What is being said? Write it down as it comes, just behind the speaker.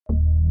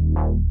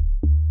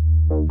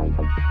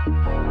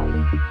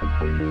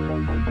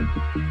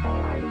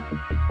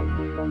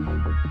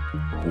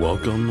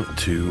Welcome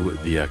to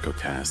the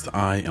EchoCast.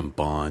 I am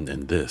Bond,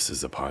 and this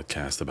is a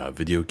podcast about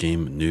video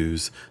game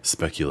news,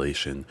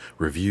 speculation,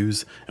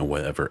 reviews, and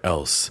whatever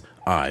else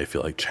I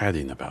feel like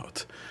chatting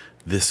about.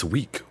 This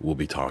week, we'll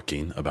be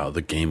talking about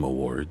the Game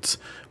Awards,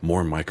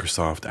 more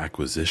Microsoft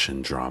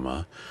acquisition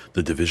drama,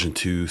 the Division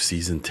 2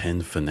 Season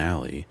 10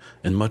 finale,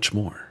 and much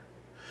more.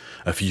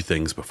 A few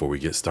things before we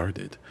get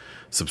started.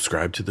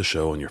 Subscribe to the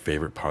show on your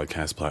favorite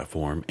podcast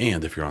platform,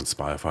 and if you're on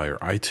Spotify or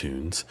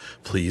iTunes,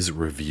 please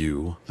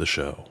review the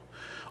show.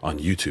 On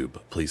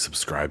YouTube, please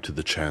subscribe to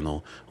the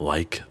channel,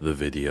 like the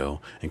video,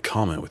 and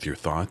comment with your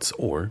thoughts,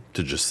 or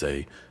to just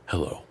say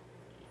hello.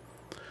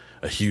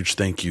 A huge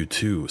thank you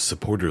to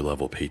supporter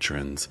level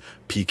patrons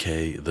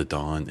PK, The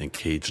Dawn, and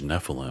Cage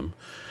Nephilim,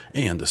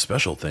 and a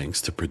special thanks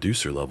to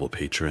producer level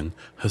patron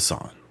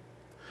Hassan.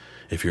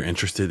 If you're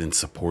interested in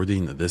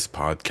supporting this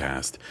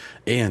podcast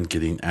and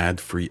getting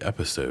ad-free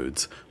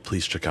episodes,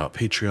 please check out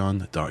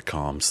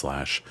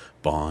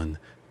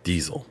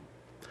patreon.com/BondDiesel.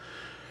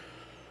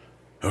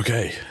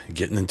 Okay,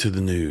 getting into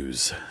the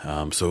news.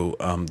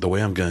 The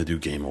way I'm going to do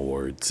Game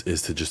Awards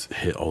is to just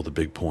hit all the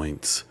big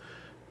points,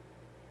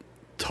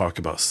 talk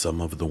about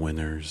some of the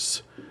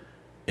winners,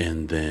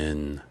 and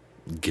then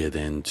get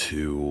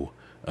into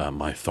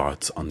my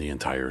thoughts on the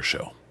entire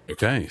show.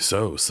 Okay,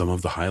 so some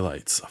of the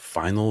highlights.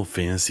 Final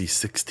Fantasy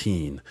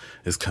 16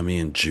 is coming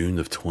in June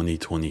of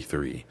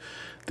 2023.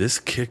 This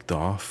kicked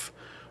off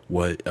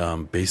what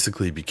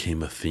basically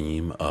became a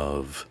theme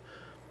of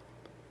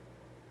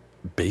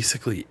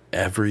basically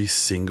every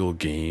single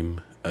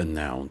game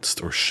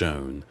announced or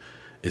shown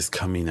is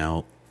coming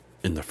out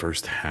in the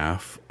first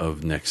half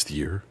of next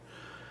year.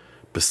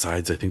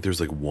 Besides, I think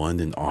there's like one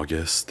in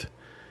August,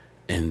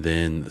 and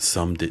then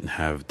some didn't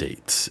have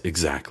dates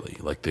exactly,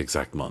 like the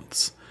exact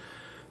months.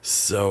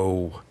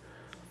 So,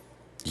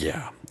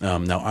 yeah.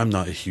 Now, I'm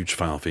not a huge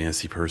Final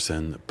Fantasy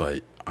person,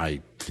 but I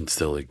can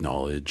still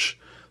acknowledge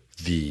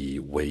the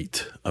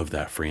weight of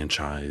that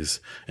franchise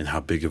and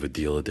how big of a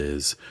deal it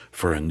is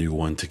for a new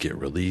one to get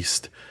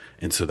released.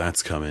 And so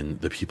that's coming.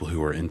 The people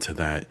who are into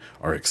that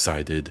are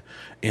excited.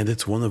 And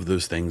it's one of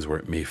those things where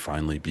it may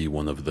finally be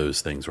one of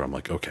those things where I'm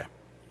like, okay,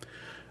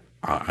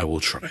 I will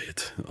try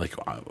it. Like,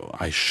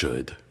 I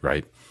should,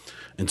 right?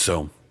 And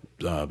so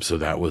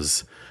that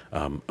was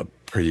a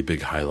pretty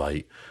big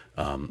highlight.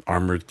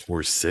 Armored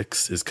Core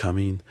 6 is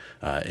coming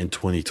in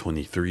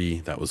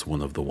 2023. That was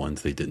one of the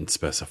ones they didn't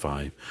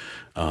specify.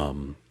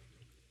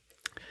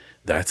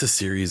 That's a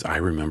series I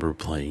remember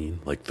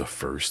playing, like the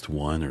first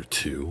one or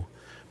two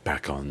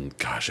back on,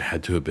 it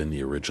had to have been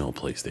the original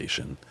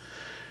PlayStation.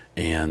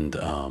 And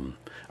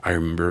I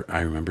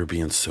remember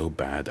being so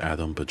bad at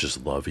them, but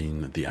just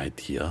loving the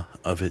idea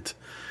of it.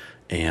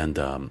 And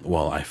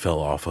while I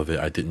fell off of it,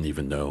 I didn't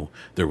even know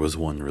there was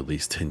one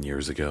released 10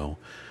 years ago.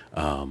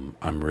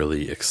 I'm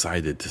really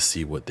excited to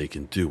see what they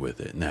can do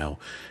with it. Now,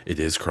 it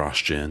is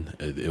cross-gen.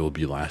 It will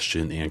be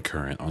last-gen and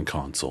current on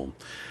console.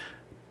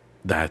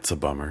 That's a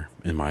bummer,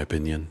 in my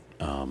opinion.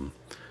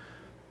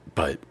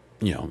 But,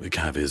 it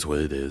kind of is what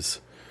it is.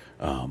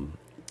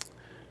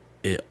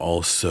 It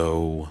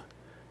also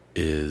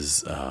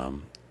is,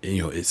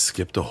 it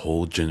skipped a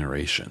whole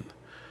generation.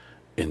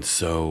 And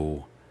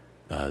so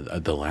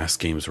the last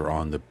games were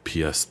on the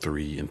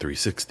PS3 and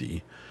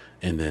 360.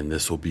 And then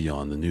this will be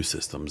on the new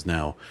systems.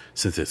 Now,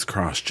 since it's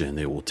cross-gen,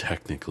 it will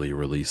technically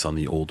release on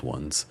the old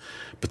ones,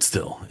 but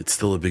still, it's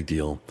still a big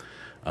deal.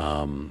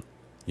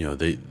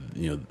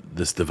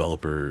 This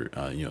developer,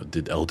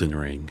 did Elden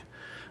Ring,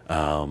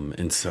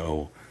 and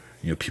so,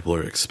 people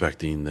are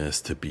expecting this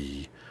to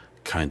be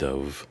kind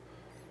of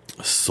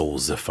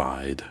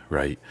soulsified,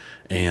 right?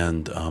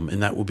 And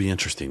that will be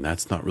interesting.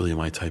 That's not really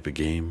my type of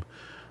game,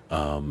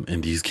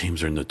 and these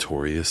games are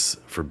notorious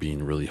for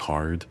being really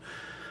hard.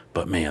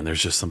 But man,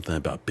 there's just something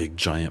about big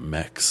giant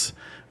mechs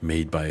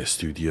made by a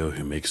studio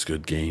who makes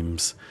good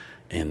games.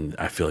 And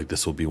I feel like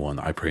this will be one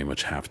I pretty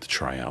much have to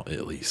try out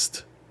at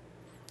least.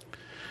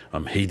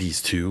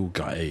 Hades 2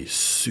 got a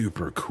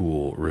super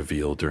cool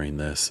reveal during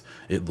this.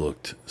 It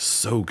looked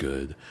so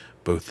good.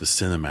 Both the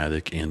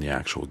cinematic and the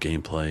actual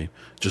gameplay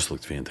just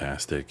looked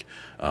fantastic.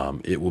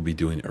 It will be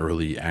doing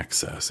early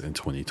access in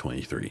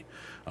 2023.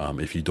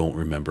 If you don't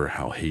remember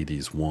how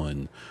Hades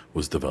 1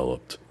 was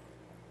developed,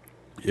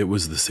 it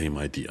was the same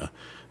idea.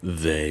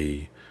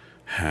 They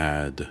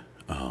had,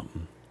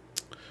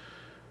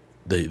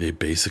 they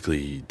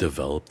basically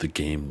developed the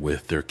game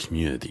with their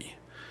community.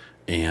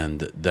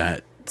 And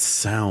that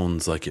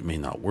sounds like it may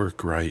not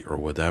work right or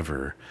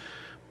whatever,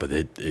 but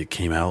it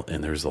came out,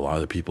 and there's a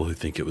lot of people who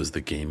think it was the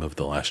game of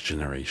the last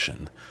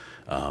generation.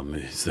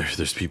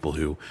 There's people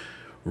who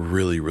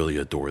really, really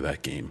adore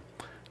that game.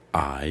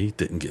 I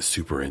didn't get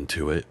super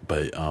into it,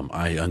 but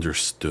I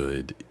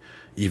understood,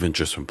 even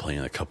just from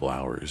playing a couple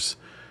hours,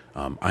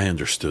 I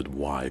understood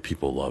why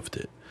people loved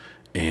it.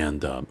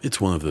 And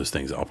it's one of those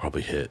things I'll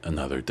probably hit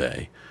another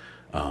day.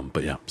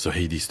 But yeah, so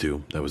Hades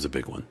 2, that was a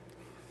big one.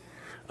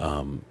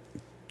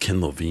 Ken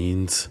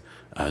Levine's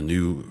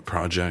new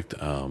project,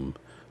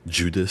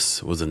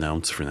 Judas was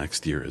announced for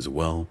next year as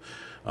well.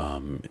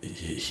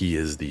 He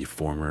is the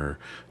former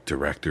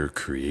director,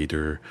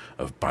 creator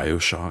of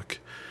BioShock.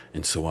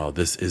 And so while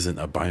this isn't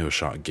a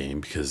BioShock game,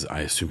 because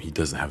I assume he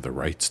doesn't have the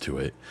rights to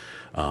it,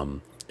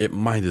 it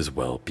might as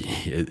well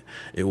be.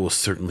 It will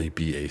certainly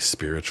be a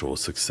spiritual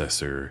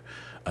successor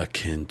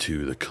akin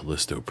to the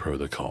Callisto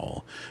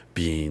Protocol,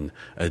 being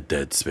a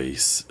Dead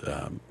Space,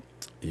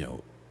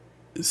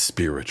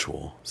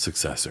 spiritual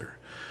successor.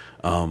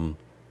 And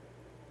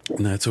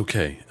that's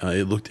okay.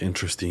 It looked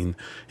interesting.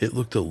 It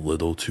looked a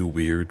little too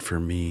weird for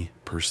me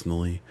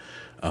personally,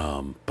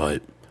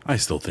 but I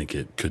still think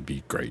it could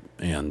be great.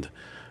 And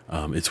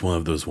it's one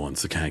of those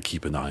ones to kind of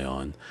keep an eye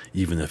on,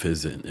 even if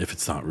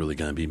it's not really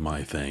going to be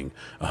my thing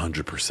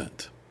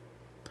 100%.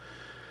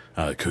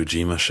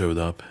 Kojima showed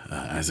up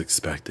as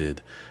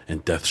expected,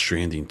 and Death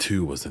Stranding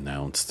 2 was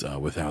announced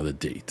without a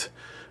date.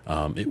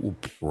 It will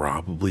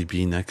probably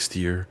be next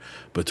year,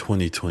 but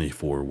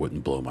 2024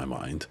 wouldn't blow my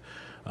mind.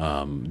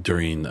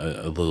 During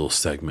a little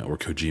segment where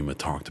Kojima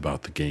talked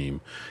about the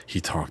game,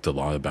 he talked a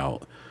lot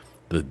about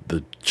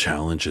the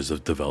challenges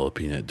of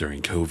developing it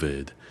during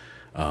COVID,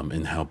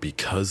 and how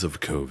because of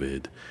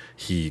COVID,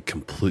 he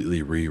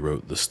completely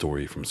rewrote the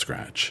story from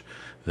scratch.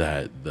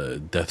 That the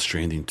Death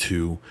Stranding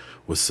 2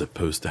 was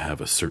supposed to have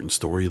a certain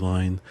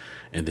storyline,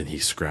 and then he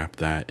scrapped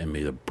that and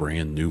made a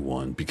brand new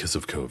one because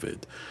of COVID.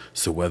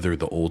 So whether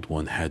the old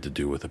one had to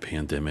do with a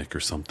pandemic or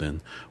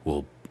something,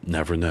 we'll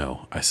never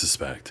know, I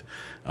suspect.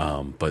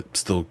 But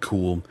still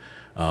cool.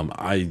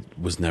 I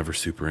was never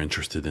super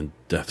interested in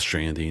Death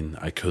Stranding.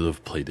 I could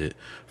have played it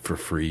for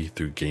free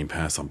through Game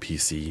Pass on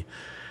PC.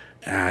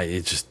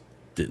 It just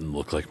didn't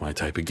look like my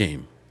type of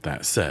game.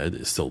 That said,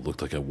 it still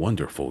looked like a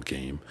wonderful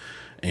game,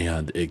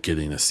 and it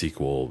getting a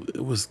sequel,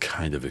 it was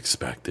kind of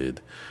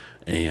expected.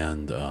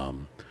 And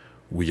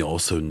we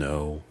also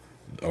know,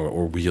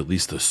 or we at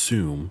least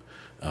assume,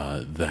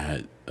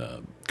 that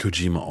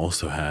Kojima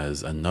also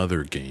has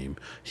another game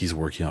he's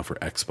working on for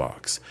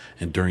Xbox.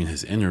 And during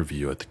his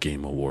interview at the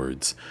Game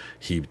Awards,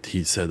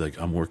 he said,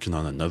 like, I'm working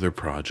on another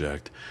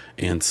project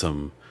and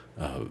some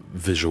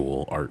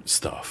visual art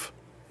stuff.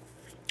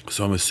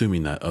 So I'm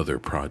assuming that other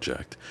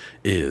project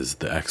is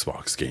the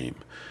Xbox game,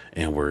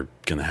 and we're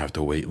going to have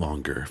to wait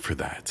longer for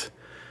that.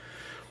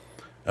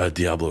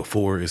 Diablo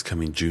 4 is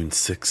coming June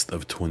 6th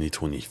of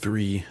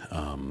 2023.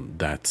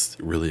 That's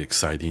really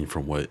exciting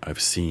from what I've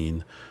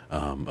seen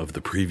of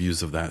the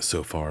previews of that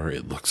so far.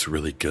 It looks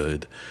really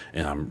good,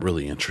 and I'm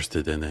really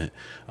interested in it.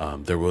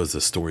 There was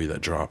a story that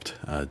dropped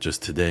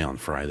just today on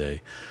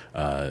Friday,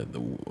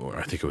 or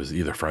I think it was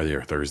either Friday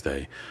or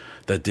Thursday,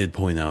 that did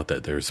point out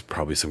that there's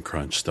probably some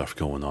crunch stuff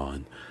going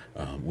on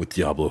with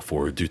Diablo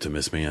 4 due to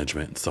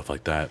mismanagement and stuff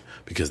like that,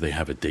 because they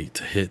have a date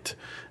to hit,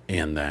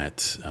 and that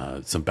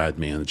some bad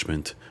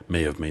management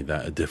may have made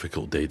that a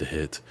difficult day to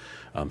hit.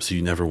 So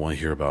you never want to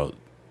hear about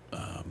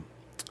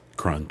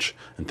crunch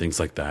and things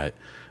like that.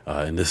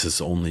 And this has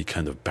only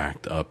kind of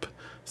backed up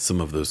some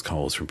of those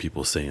calls from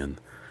people saying,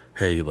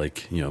 hey,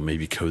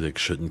 maybe Kotick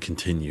shouldn't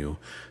continue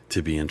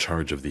to be in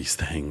charge of these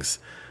things.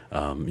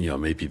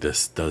 Maybe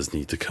this does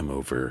need to come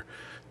over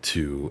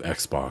to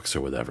Xbox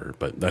or whatever,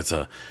 but that's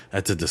a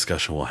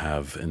discussion we'll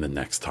have in the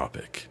next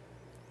topic.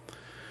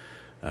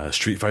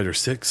 Street Fighter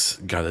 6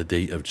 got a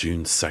date of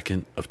June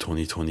 2nd of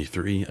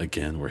 2023.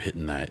 Again, we're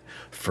hitting that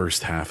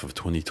first half of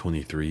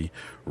 2023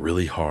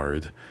 really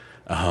hard.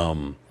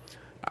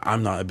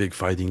 I'm not a big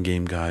fighting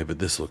game guy, but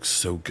this looks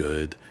so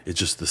good. It's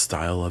just the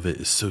style of it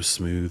is so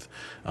smooth.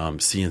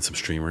 Seeing some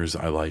streamers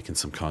I like and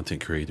some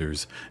content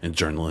creators and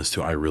journalists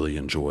who I really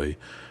enjoy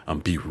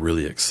be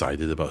really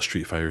excited about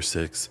Street Fighter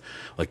 6,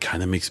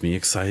 kind of makes me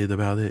excited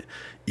about it,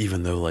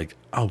 even though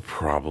I'll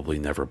probably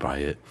never buy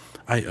it.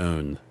 I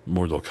own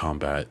Mortal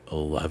Kombat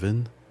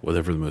 11,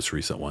 whatever the most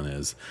recent one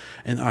is,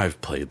 and I've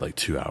played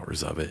 2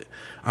 hours of it.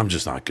 I'm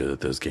just not good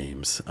at those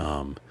games,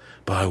 but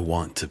I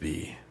want to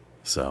be.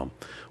 So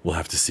we'll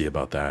have to see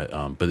about that.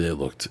 But it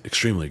looked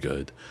extremely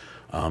good.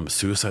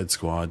 Suicide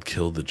Squad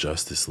Kill the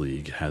Justice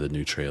League had a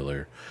new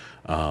trailer.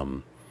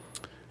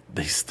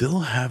 They still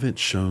haven't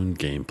shown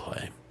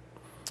gameplay.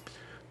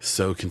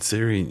 So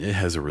considering it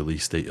has a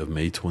release date of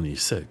May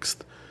 26th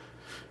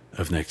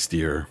of next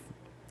year,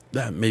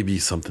 that may be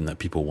something that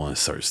people want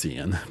to start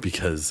seeing,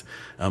 because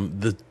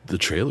the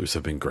trailers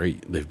have been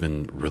great. They've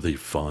been really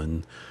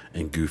fun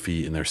and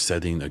goofy, and they're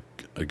setting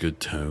a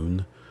good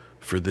tone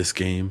for this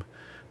game,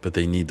 but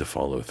they need to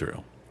follow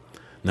through.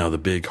 Now, the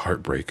big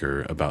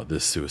heartbreaker about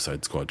this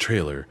Suicide Squad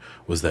trailer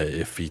was that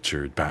it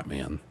featured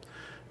Batman,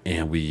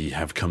 and we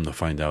have come to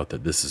find out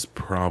that this is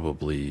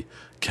probably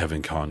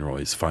Kevin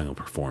Conroy's final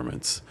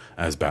performance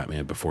as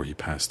Batman before he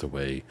passed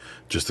away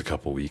just a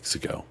couple weeks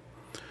ago.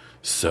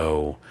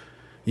 So,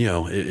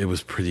 it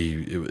was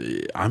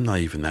pretty... I'm not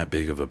even that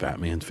big of a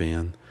Batman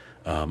fan.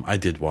 I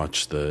did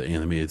watch the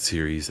animated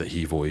series that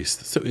he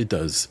voiced, so it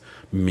does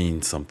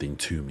mean something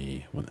to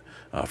me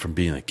from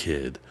being a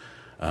kid.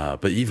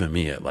 But even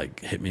me, it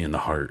hit me in the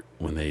heart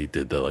when they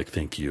did the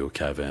thank you,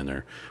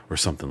 Kevin, or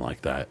something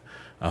like that.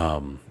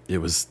 It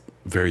was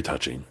very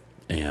touching,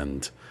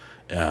 and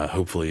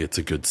Hopefully it's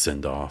a good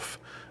send-off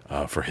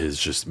for his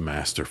just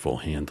masterful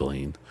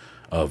handling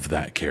of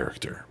that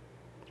character.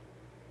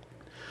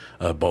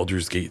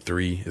 Baldur's Gate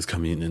 3 is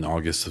coming in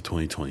August of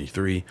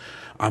 2023.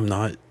 I'm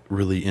not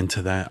really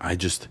into that.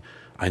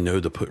 I know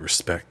to put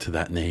respect to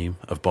that name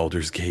of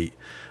Baldur's Gate.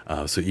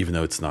 So even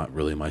though it's not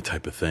really my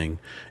type of thing,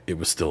 it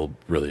was still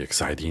really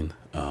exciting.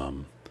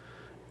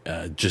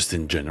 Just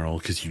in general,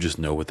 because you just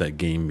know what that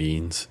game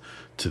means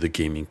to the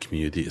gaming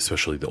community,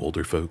 especially the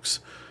older folks.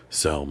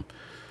 So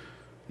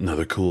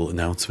another cool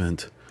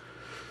announcement.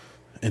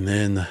 And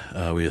then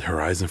we had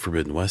Horizon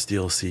Forbidden West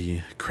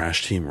DLC,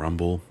 Crash Team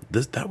Rumble.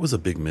 That was a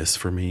big miss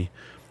for me.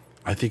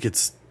 I think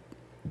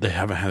they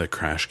haven't had a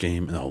Crash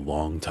game in a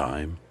long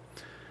time.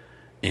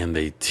 And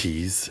they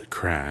teased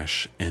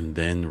Crash and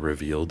then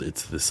revealed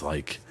it's this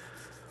like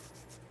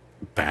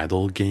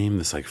battle game,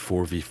 this like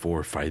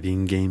 4v4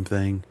 fighting game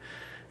thing.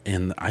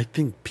 And I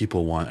think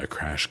people want a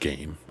Crash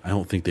game. I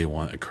don't think they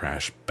want a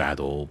Crash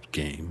battle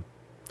game.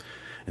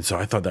 And so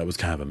I thought that was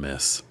kind of a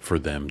miss for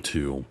them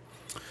to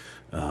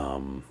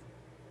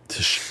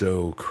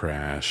show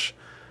Crash,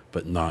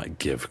 but not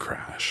give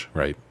Crash,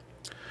 right?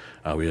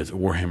 We had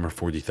Warhammer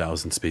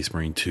 40,000 Space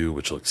Marine 2,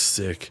 which looks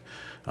sick.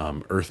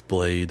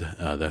 Earthblade,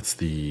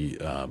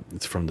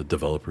 it's from the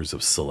developers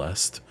of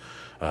Celeste,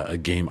 a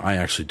game I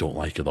actually don't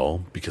like at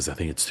all because I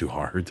think it's too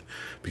hard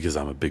because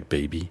I'm a big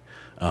baby.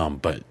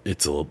 But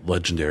it's a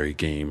legendary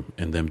game,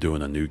 and them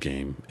doing a new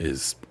game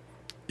is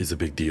a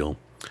big deal.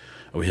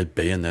 We had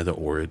Bayonetta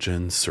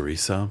Origins,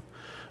 Sarisa.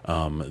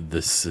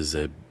 This is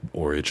a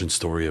origin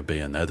story of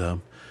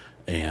Bayonetta,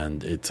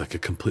 and it's like a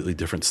completely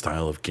different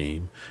style of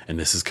game. And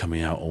this is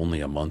coming out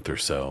only a month or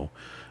so,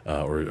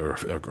 or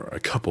a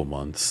couple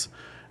months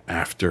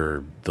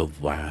after the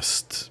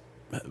last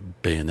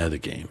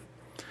Bayonetta game.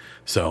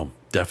 So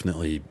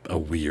definitely a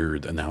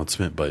weird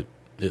announcement, but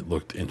it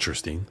looked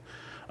interesting.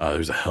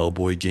 There's a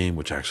Hellboy game,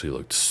 which actually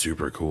looked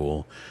super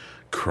cool.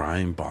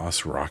 Crime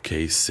Boss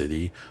Rockay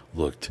City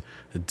looked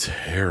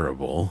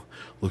terrible.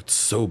 Looked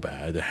so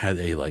bad. It had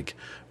a like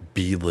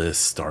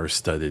B-list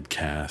star-studded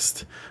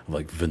cast of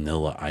like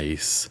Vanilla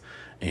Ice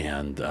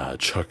and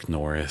Chuck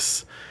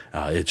Norris.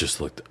 It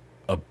just looked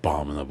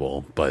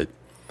abominable, but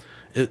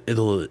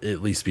it'll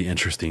at least be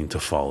interesting to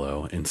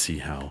follow and see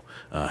how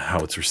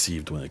it's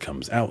received when it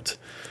comes out.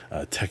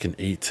 Tekken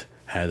 8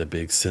 had a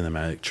big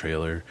cinematic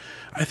trailer.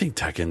 I think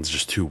Tekken's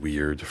just too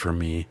weird for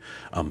me,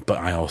 but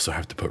I also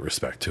have to put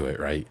respect to it,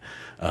 right?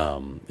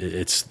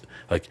 It's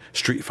like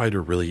Street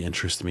Fighter really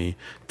interests me.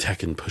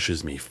 Tekken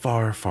pushes me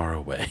far, far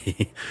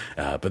away,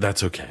 but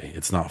that's okay.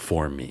 It's not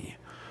for me.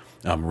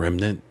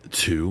 Remnant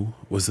 2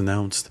 was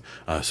announced.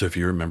 So if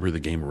you remember the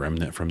game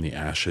Remnant from the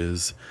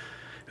Ashes,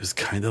 it was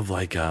kind of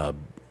like a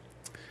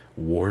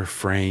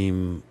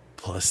Warframe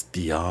plus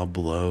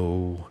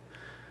Diablo,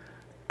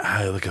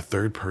 like a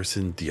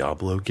third-person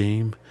Diablo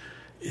game.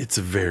 It's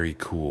very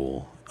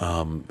cool,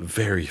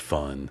 very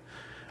fun.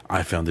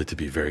 I found it to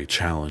be very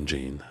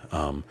challenging,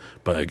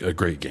 but a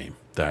great game.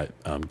 That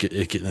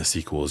getting a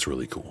sequel is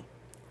really cool.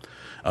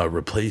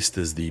 Replaced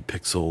is the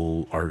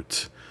pixel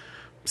art,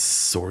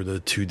 sort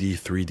of 2D,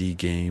 3D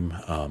game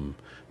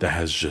that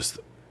has just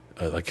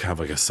like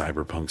a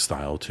cyberpunk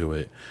style to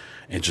it,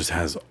 and just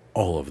has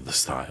all of the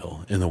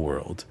style in the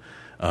world.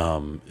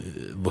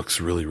 It looks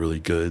really, really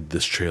good.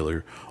 This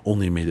trailer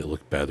only made it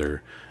look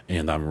better,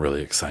 and I'm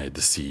really excited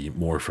to see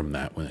more from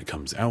that when it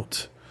comes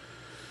out.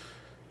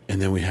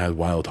 And then we had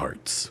Wild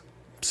Hearts.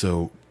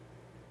 So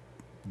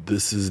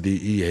this is the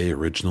EA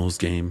Originals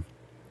game,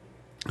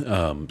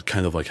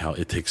 kind of like how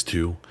It Takes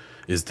Two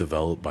is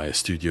developed by a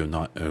studio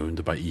not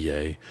owned by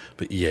EA,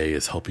 but EA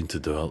is helping to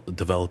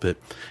develop it.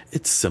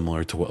 It's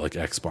similar to what like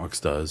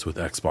Xbox does with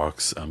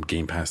Xbox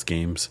Game Pass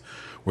games,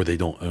 where they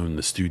don't own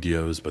the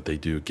studios, but they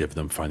do give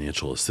them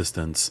financial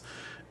assistance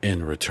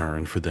in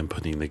return for them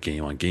putting the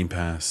game on Game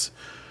Pass.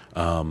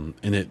 And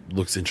it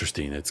looks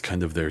interesting. It's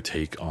kind of their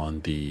take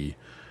on the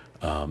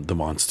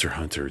Monster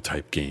Hunter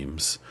type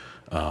games.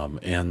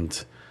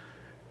 And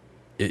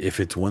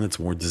if it's one that's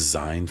more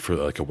designed for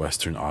like a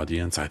Western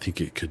audience, I think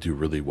it could do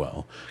really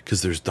well,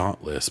 because there's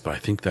Dauntless, but I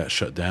think that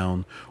shut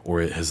down or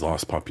it has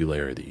lost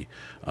popularity.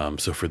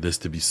 So for this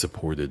to be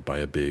supported by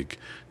a big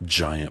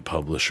giant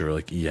publisher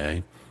like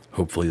EA,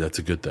 hopefully that's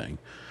a good thing,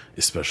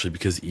 especially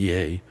because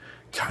EA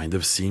kind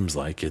of seems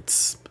like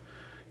it's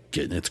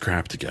getting its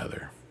crap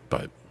together,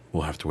 but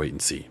we'll have to wait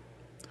and see.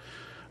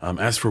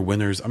 As for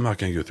winners, I'm not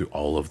going to go through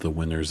all of the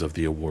winners of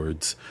the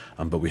awards,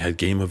 but we had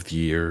Game of the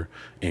Year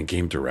and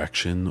Game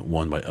Direction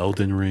won by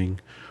Elden Ring.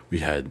 We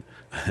had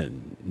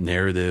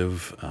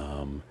narrative,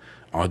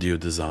 audio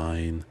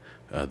design,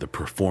 the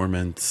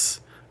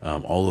performance.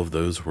 All of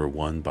those were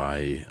won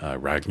by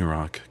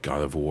Ragnarok,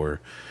 God of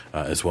War,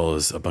 as well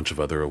as a bunch of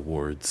other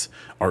awards.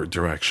 Art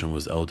direction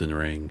was Elden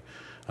Ring.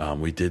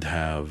 We did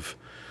have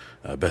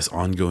Best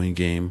Ongoing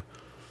Game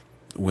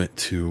went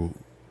to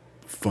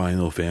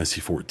Final Fantasy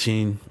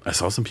 14. I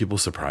saw some people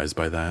surprised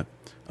by that.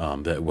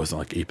 That it wasn't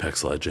like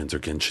Apex Legends or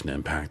Genshin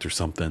Impact or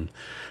something.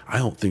 I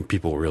don't think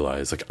people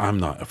realize, like, I'm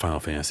not a Final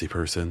Fantasy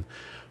person,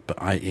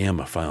 but I am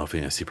a Final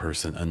Fantasy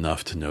person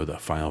enough to know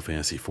that Final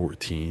Fantasy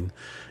 14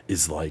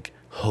 is like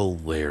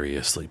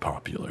hilariously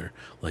popular,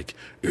 like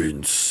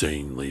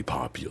insanely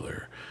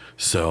popular.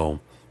 So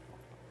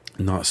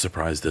not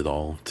surprised at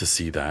all to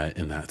see that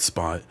in that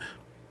spot.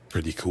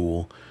 Pretty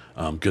cool.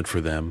 Good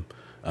for them.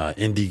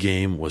 Indie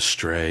game was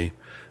Stray.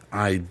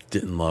 I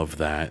didn't love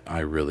that. I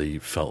really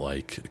felt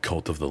like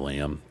Cult of the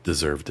Lamb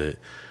deserved it.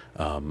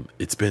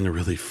 It's been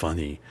really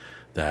funny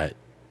that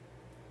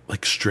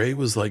like Stray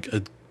was like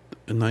a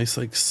nice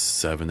like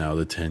 7 out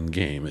of 10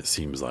 game, it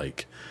seems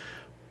like.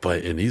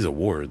 But in these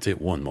awards,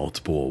 it won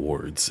multiple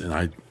awards,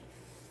 and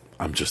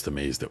I'm just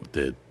amazed it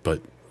did.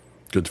 But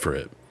good for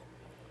it.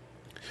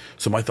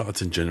 So my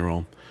thoughts in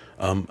general,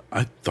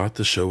 I thought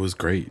the show was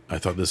great. I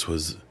thought this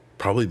was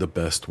probably the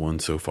best one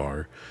so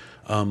far.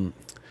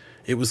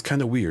 It was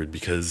kind of weird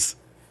because,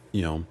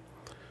 you know,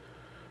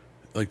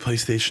 like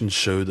PlayStation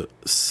showed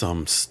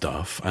some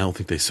stuff. I don't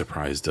think they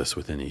surprised us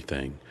with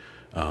anything.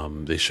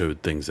 They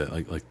showed things that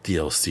like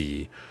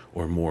DLC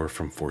or more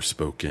from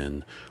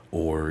Forspoken,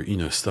 or, you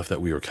know, stuff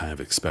that we were kind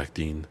of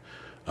expecting.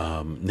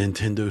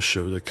 Nintendo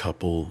showed a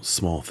couple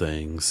small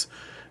things.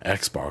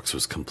 Xbox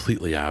was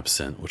completely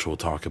absent, which we'll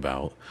talk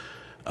about.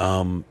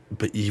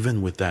 But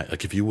even with that,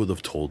 like if you would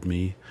have told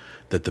me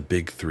that the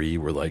big three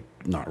were like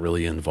not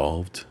really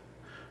involved,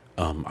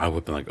 I would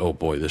have been like, oh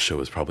boy, this show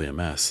is probably a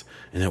mess.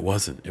 And it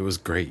wasn't. It was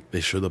great.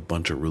 They showed a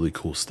bunch of really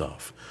cool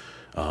stuff.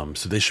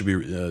 So they should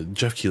be,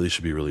 Jeff Keighley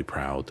should be really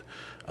proud.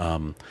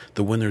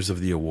 The winners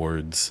of the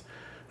awards,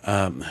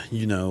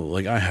 you know,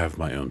 like I have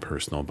my own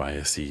personal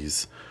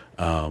biases.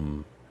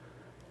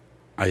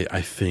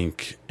 I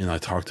think, and I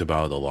talked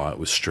about it a lot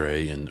with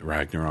Stray and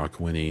Ragnarok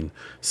winning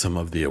some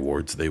of the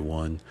awards they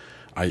won.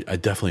 I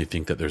definitely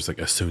think that there's like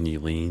a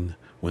Sony lean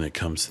when it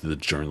comes to the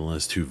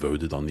journalists who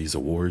voted on these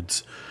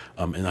awards.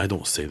 And I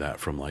don't say that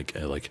from like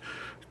a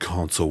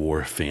console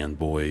war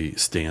fanboy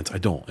stance.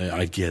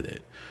 I get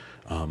it.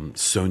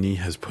 Sony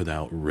has put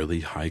out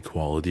really high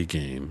quality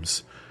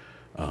games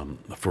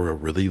for a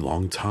really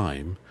long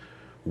time,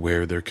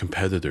 where their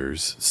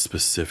competitors,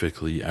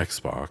 specifically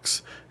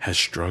Xbox, has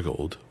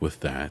struggled with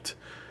that.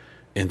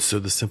 And so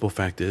the simple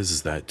fact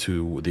is that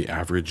to the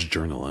average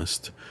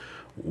journalist,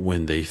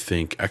 when they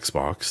think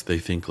Xbox, they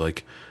think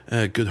like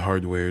good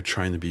hardware,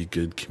 trying to be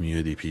good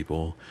community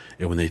people.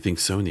 And when they think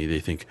Sony, they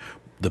think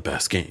the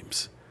best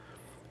games.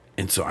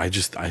 And so I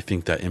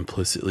think that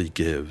implicitly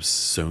gives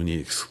Sony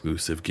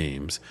exclusive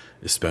games,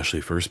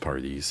 especially first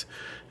parties,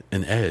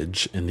 an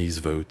edge in these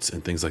votes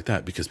and things like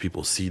that, because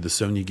people see the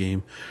Sony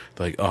game,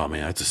 they're like, oh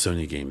man, that's a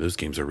Sony game. Those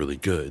games are really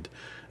good.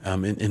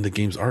 And the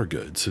games are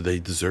good. So they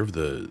deserve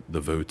the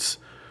votes,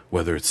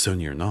 whether it's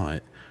Sony or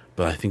not.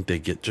 But I think they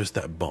get just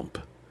that bump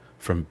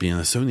from being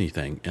a Sony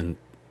thing. And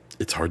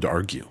it's hard to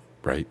argue,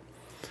 right?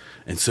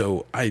 And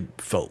so I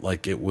felt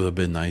like it would have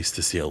been nice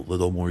to see a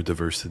little more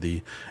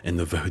diversity in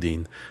the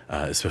voting,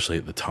 especially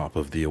at the top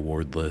of the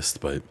award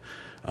list. But,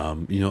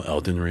 you know,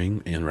 Elden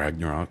Ring and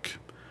Ragnarok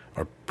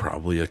are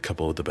probably a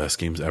couple of the best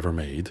games ever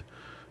made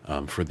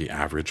for the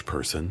average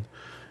person.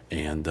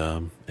 And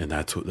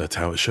that's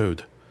how it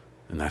showed.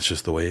 And that's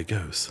just the way it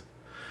goes.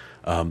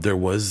 There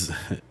was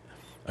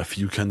a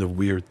few kind of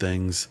weird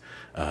things.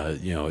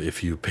 You know,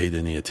 if you paid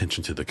any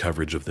attention to the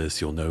coverage of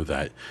this, you'll know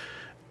that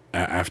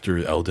after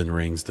Elden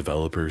Ring's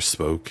developers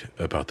spoke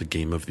about the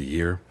game of the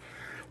year,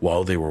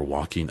 while they were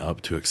walking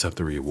up to accept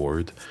the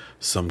reward,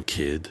 some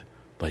kid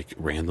like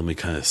randomly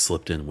kind of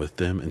slipped in with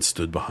them and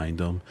stood behind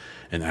them.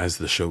 And as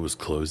the show was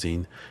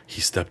closing,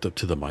 he stepped up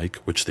to the mic,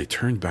 which they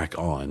turned back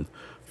on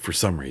for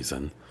some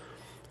reason,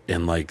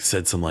 and like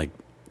said some like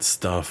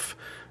stuff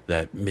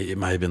that it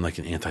might have been like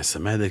an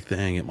anti-Semitic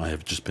thing. It might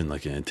have just been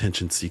like an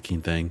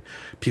attention-seeking thing.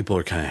 People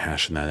are kind of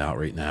hashing that out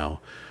right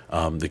now.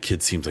 The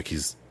kid seems like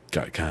he's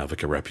got kind of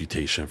like a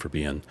reputation for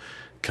being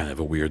kind of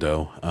a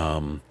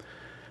weirdo.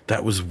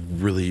 That was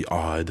really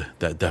odd.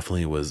 That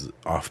definitely was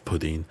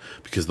off-putting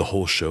because the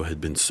whole show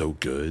had been so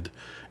good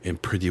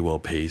and pretty well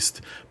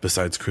paced,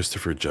 besides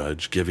Christopher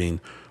Judge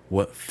giving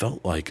what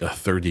felt like a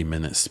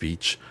 30-minute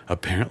speech.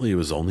 Apparently it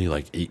was only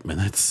like 8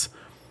 minutes.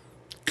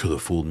 Could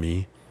have fooled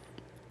me.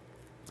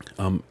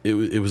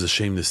 It was a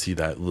shame to see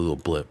that little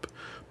blip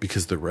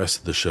because the rest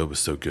of the show was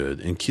so good,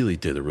 and Keighley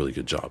did a really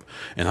good job.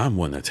 And I'm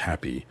one that's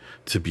happy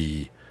to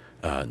be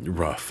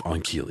rough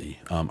on Keighley.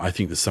 I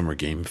think the Summer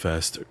Game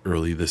Fest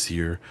early this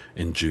year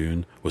in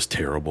June was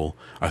terrible.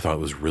 I thought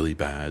it was really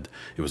bad.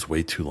 It was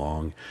way too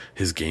long.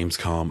 His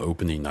Gamescom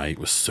opening night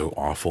was so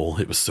awful.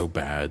 It was so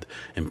bad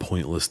and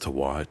pointless to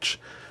watch.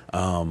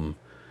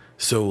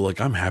 So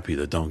like I'm happy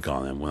to dunk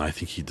on him when I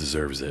think he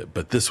deserves it.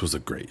 But this was a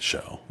great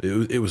show.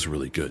 It was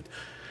really good,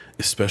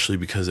 especially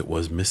because it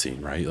was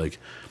missing, right? Like,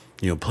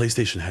 you know,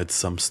 PlayStation had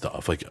some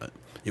stuff. Like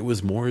it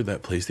was more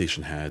that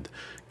PlayStation had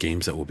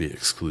games that will be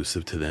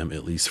exclusive to them,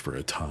 at least for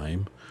a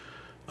time.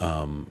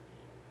 I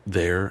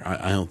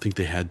don't think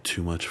they had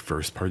too much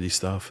first party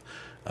stuff.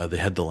 They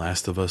had The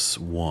Last of Us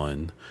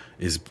 1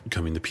 is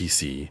coming to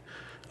PC.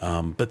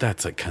 But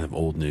that's like kind of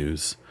old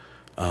news.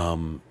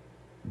 And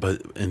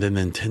then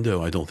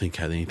Nintendo, I don't think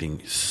had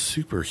anything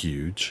super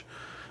huge.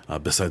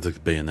 besides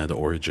like Bayonetta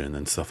Origin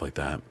and stuff like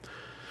that.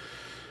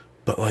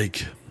 But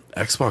like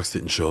Xbox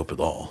didn't show up at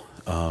all,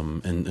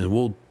 and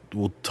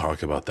we'll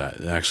talk about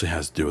that. It actually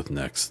has to do with the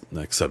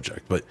next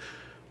subject, but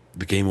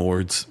the Game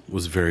Awards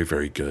was very,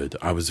 very good.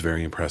 I was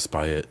very impressed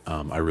by it.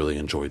 I really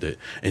enjoyed it,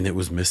 and it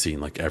was missing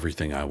like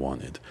everything I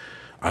wanted.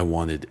 I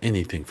wanted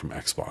anything from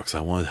Xbox.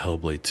 I wanted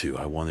Hellblade 2.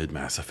 I wanted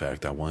Mass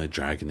Effect. I wanted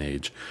Dragon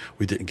Age.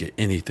 We didn't get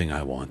anything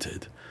I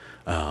wanted,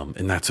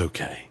 and that's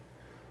okay.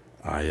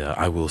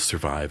 I will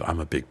survive. I'm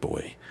a big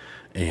boy,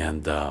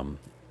 and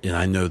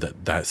I know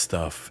that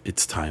stuff,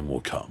 its time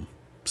will come.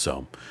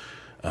 So,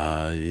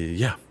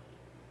 yeah.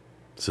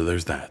 So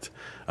there's that.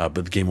 But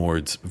the Game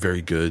Awards,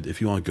 very good. If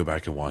you want to go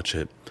back and watch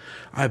it,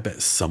 I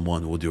bet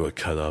someone will do a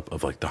cut up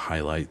of like the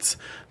highlights.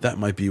 That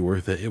might be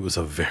worth it. It was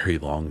a very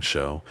long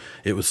show.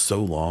 It was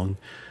so long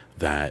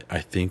that I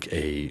think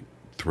a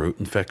throat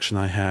infection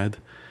I had,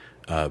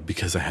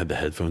 because I had the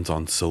headphones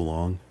on so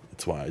long,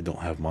 that's why I don't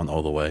have them on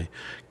all the way,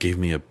 gave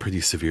me a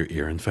pretty severe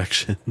ear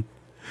infection.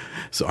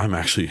 So I'm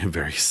actually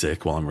very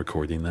sick while I'm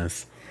recording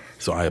this.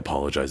 So I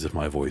apologize if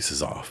my voice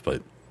is off,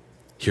 but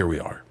here we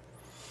are.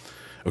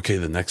 Okay,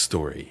 the next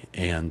story.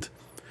 And,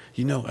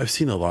 I've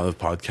seen a lot of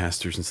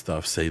podcasters and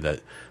stuff say that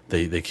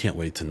they can't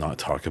wait to not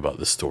talk about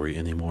this story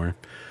anymore.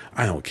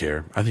 I don't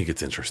care. I think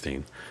it's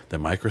interesting. The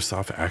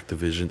Microsoft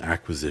Activision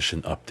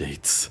acquisition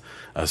updates.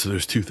 So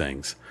there's two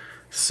things.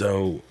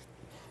 So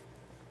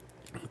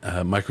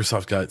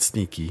Microsoft got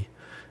sneaky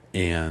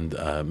and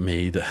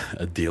made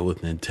a deal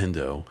with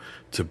Nintendo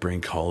to bring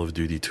Call of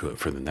Duty to it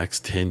for the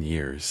next 10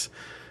 years.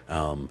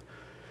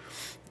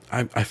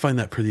 I find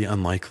that pretty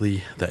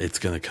unlikely that it's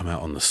going to come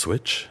out on the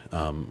Switch.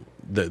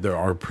 There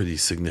are pretty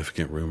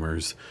significant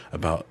rumors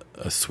about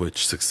a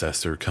Switch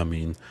successor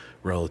coming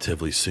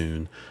relatively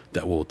soon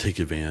that will take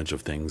advantage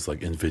of things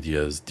like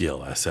NVIDIA's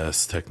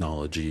DLSS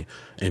technology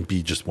and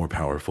be just more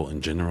powerful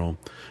in general.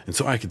 And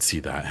so I could see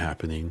that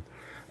happening.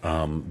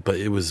 But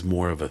it was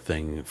more of a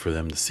thing for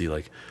them to see,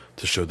 like,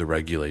 to show the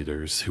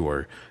regulators who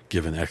are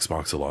giving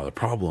Xbox a lot of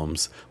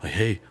problems, like,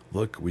 hey,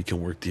 look, we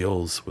can work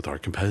deals with our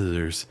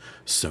competitors.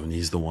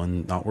 Sony's the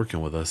one not working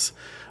with us.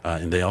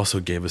 And they also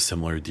gave a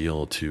similar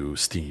deal to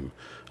Steam.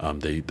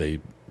 They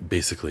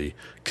basically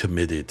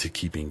committed to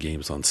keeping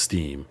games on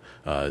Steam,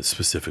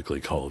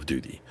 specifically Call of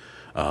Duty,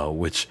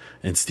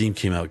 and Steam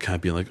came out kind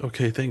of being like,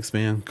 okay, thanks,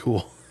 man,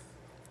 cool.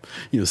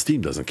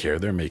 Steam doesn't care.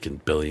 They're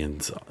making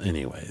billions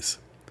anyways.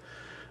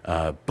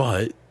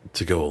 But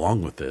to go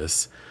along with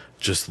this,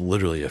 just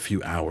literally a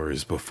few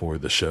hours before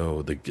the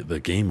show, the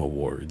Game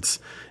Awards,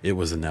 it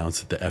was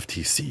announced that the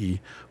FTC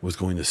was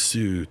going to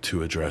sue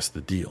to address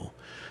the deal.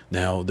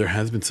 Now, there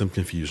has been some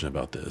confusion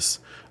about this.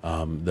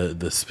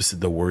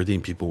 The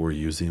wording people were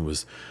using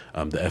was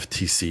the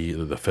FTC,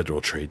 or the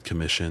Federal Trade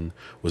Commission,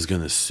 was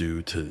going to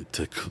sue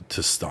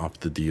to stop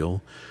the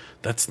deal.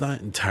 That's not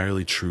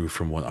entirely true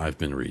from what I've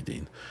been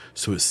reading.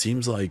 So it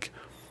seems like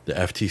the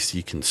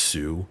FTC can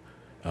sue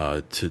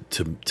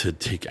to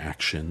take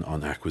action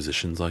on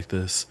acquisitions like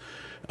this,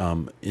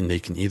 and they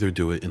can either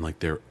do it in like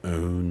their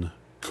own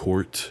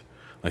court,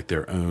 like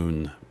their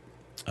own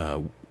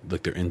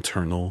like their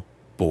internal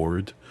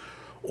board,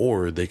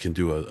 or they can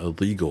do a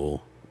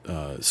legal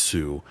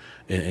sue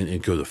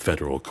and go to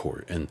federal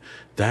court. And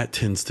that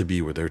tends to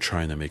be where they're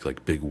trying to make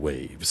like big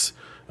waves,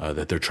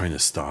 that they're trying to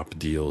stop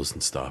deals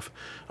and stuff.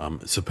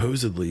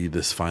 Supposedly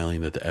this filing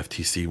that the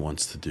FTC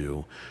wants to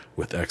do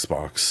with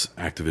Xbox,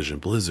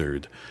 Activision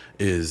Blizzard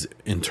is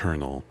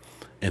internal,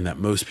 and that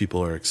most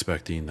people are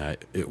expecting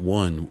that it,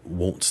 one,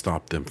 won't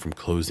stop them from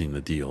closing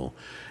the deal,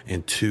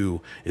 and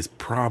two, is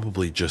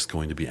probably just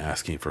going to be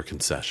asking for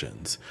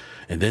concessions.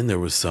 And then there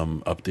was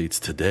some updates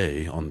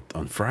today on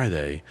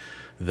Friday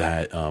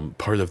that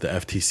part of the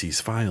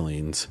FTC's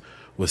filings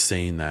was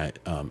saying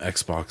that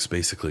Xbox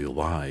basically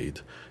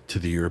lied to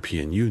the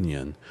European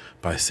Union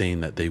by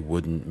saying that they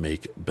wouldn't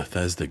make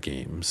Bethesda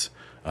games.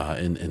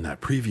 In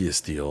that previous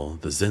deal,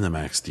 the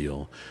ZeniMax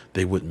deal,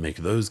 they wouldn't make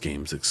those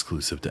games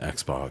exclusive to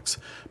Xbox,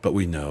 but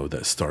we know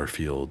that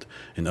Starfield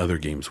and other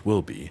games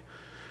will be.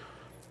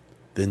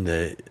 Then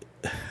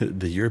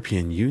the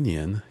European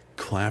Union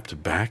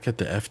clapped back at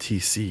the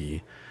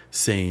FTC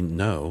saying,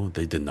 no,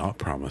 they did not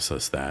promise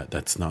us that.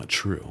 That's not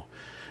true.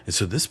 And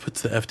so this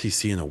puts the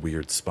FTC in a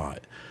weird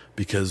spot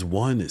because,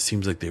 one, it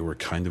seems like they were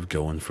kind of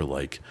going for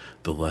like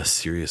the less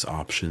serious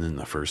option in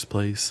the first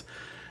place.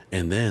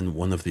 And then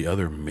one of the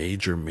other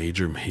major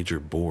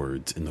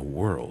boards in the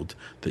world,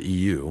 the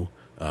EU,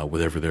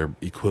 whatever their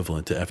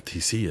equivalent to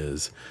FTC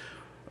is,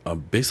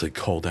 basically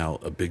called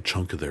out a big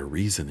chunk of their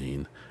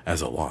reasoning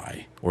as a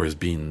lie or as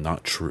being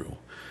not true.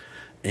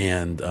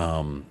 And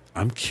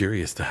I'm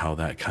curious to how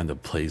that kind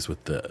of plays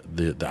with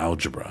the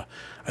algebra.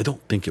 I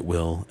don't think it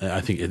will.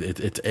 I think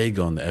it's egg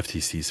on the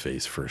FTC's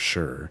face for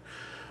sure.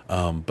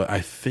 But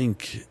I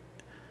think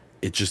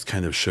it just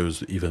kind of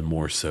shows even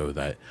more so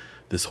that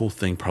this whole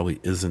thing probably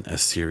isn't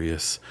as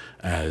serious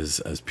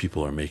as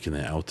people are making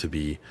it out to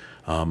be.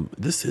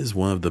 This is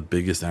one of the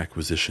biggest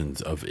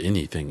acquisitions of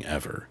anything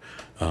ever,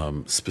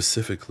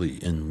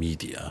 specifically in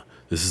media.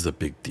 This is a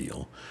big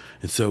deal.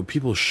 And so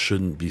people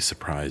shouldn't be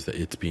surprised that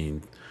it's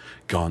being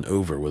gone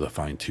over with a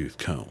fine-tooth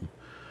comb.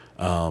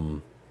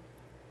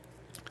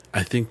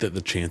 I think that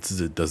the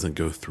chances it doesn't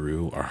go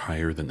through are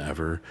higher than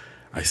ever.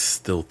 I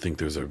still think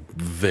there's a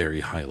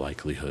very high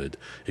likelihood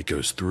it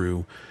goes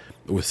through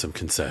with some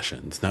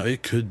concessions. Now,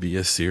 it could be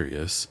as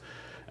serious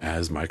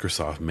as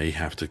Microsoft may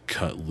have to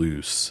cut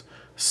loose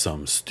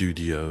some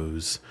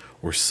studios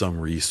or some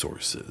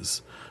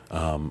resources.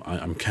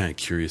 I'm kind of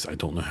curious. I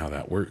don't know how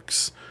that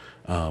works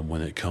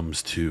when it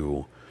comes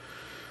to,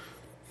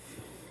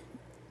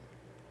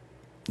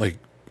 like,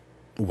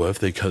 what if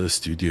they cut a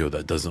studio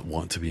that doesn't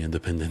want to be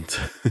independent?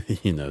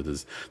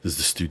 Does the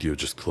studio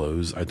just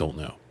close? I don't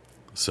know.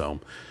 So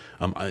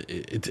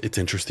it's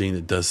interesting.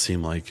 It does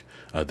seem like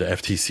the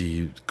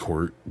FTC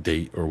court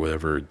date or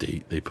whatever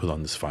date they put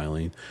on this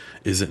filing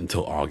isn't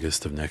until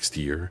August of next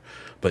year.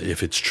 But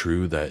if it's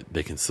true that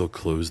they can still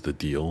close the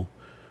deal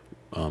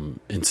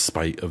in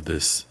spite of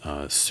this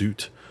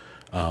suit,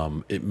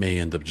 it may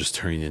end up just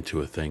turning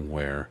into a thing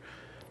where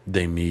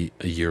they meet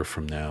a year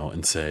from now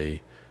and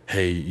say,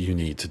 hey, you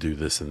need to do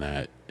this and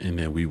that, and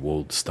then we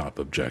will stop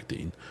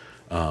objecting.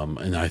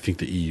 And I think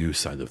the EU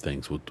side of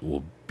things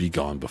will be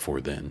gone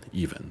before then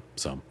even.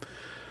 So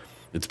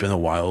it's been a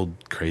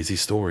wild, crazy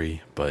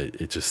story, but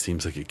it just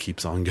seems like it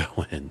keeps on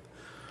going.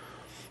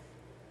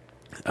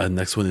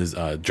 Next one is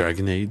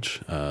Dragon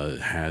Age.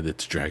 Had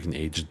its Dragon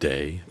Age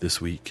Day this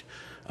week.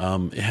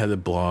 It had a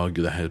blog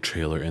that had a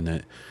trailer in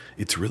it.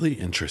 It's really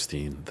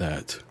interesting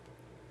that,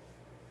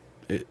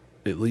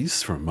 at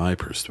least from my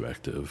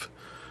perspective,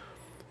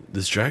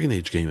 this Dragon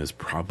Age game is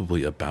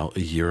probably about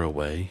a year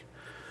away,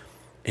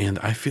 and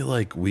I feel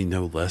like we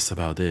know less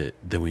about it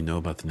than we know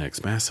about the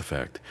next Mass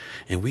Effect,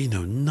 and we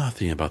know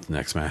nothing about the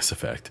next Mass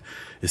Effect.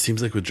 It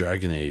seems like with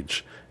Dragon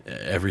Age,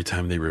 every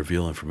time they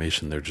reveal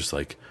information, they're just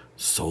like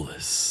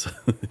Solus,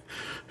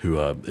 who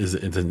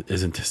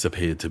is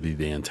anticipated to be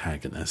the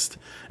antagonist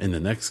in the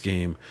next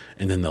game,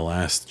 and in the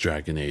last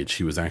Dragon Age,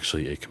 he was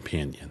actually a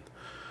companion.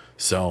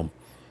 So,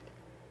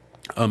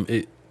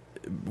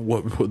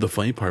 what the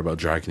funny part about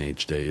Dragon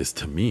Age Day is,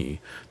 to me,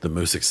 the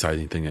most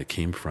exciting thing that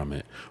came from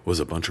it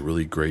was a bunch of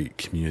really great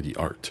community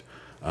art.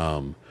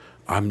 I'm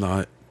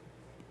not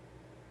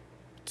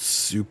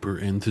super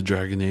into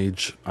Dragon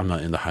Age. I'm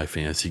not into high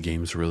fantasy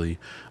games, really.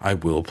 I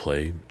will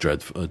play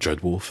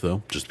Dreadwolf,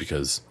 though, just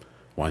because,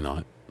 why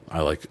not?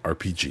 I like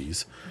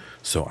RPGs,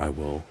 so I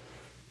will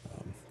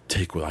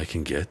take what I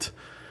can get.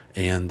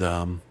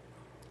 And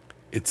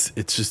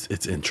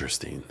it's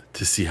interesting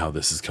to see how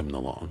this is coming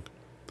along.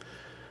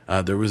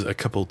 There was a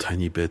couple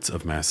tiny bits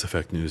of Mass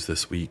Effect news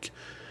this week.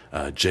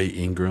 Jay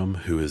Ingram,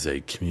 who is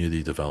a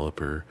community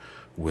developer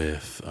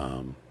with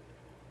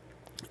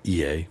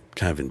EA,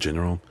 kind of in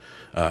general,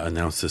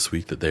 announced this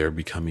week that they are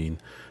becoming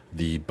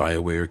the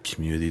BioWare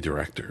community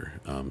director.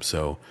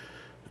 So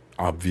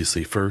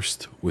obviously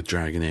first with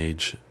Dragon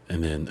Age,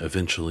 and then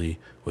eventually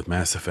with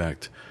Mass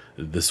Effect,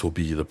 this will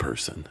be the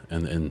person.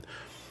 And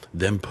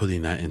them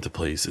putting that into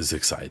place is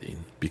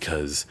exciting,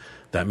 because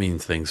that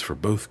means things for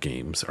both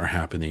games are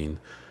happening,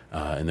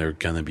 and they're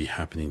going to be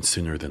happening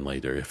sooner than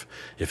later.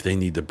 If they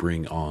need to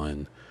bring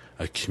on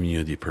a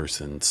community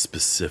person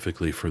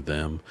specifically for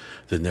them,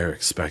 then they're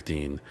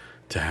expecting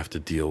to have to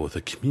deal with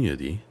a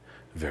community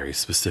very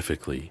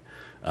specifically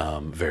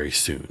very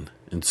soon.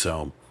 And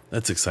so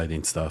that's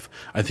exciting stuff.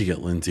 I think it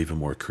lends even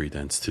more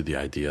credence to the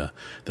idea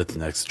that the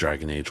next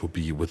Dragon Age will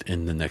be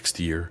within the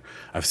next year.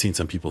 I've seen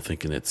some people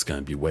thinking it's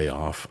going to be way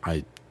off.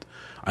 I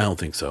don't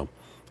think so.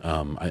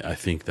 I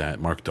think that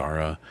Mark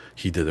Dara,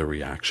 he did a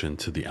reaction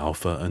to the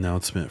alpha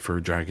announcement for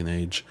Dragon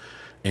Age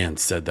and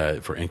said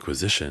that for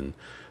Inquisition,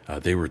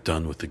 they were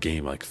done with the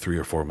game like 3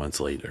 or 4 months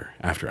later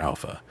after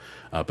alpha.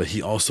 But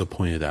he also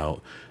pointed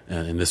out,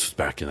 and this was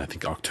back in, I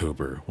think,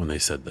 October when they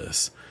said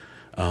this,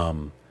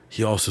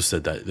 he also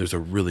said that there's a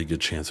really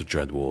good chance of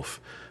Dreadwolf,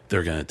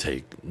 they're going to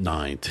take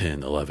 9,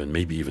 10, 11,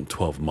 maybe even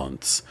 12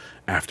 months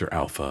after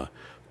alpha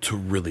to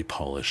really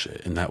polish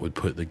it. And that would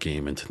put the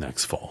game into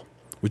next fall,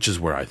 which is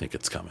where I think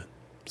it's coming.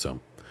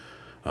 So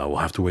we'll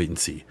have to wait and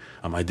see.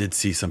 I did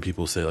see some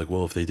people say, like,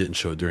 well, if they didn't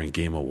show it during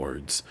Game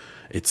Awards,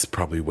 it's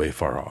probably way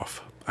far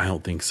off. I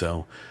don't think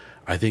so.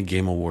 I think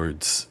Game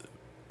Awards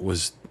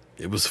was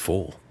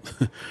full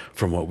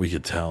from what we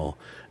could tell.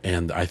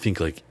 And I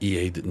think like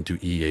EA didn't do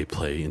EA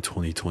Play in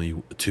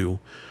 2022.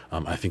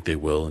 I think they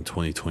will in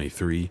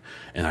 2023.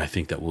 And I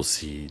think that we'll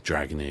see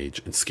Dragon Age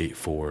and Skate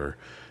 4,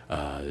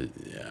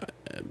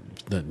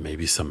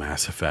 maybe some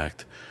Mass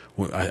Effect.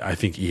 I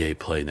think EA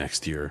Play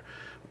next year,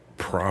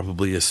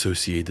 probably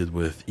associated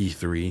with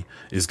E3,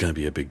 is going to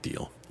be a big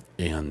deal.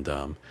 And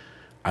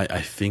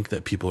I think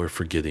that people are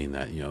forgetting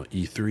that,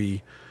 E3,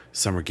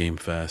 Summer Game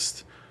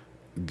Fest,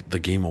 the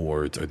Game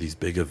Awards are these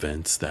big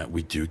events that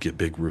we do get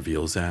big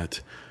reveals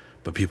at,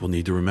 but people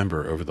need to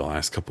remember over the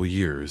last couple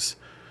years,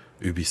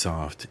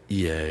 Ubisoft,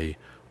 EA,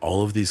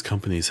 all of these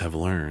companies have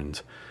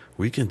learned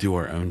we can do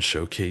our own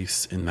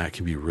showcase, and that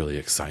can be really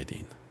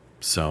exciting.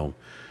 So,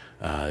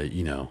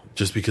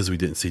 just because we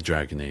didn't see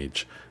Dragon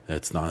Age,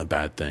 that's not a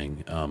bad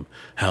thing.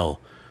 Hell,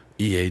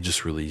 EA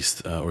just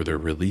released, or they're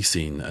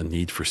releasing a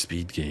Need for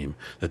Speed game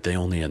that they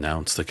only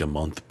announced like a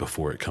month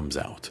before it comes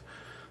out.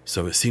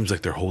 So it seems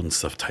like they're holding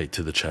stuff tight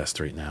to the chest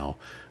right now,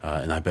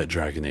 and I bet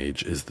Dragon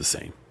Age is the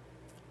same.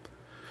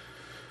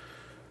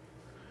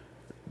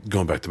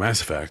 Going back to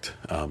Mass Effect,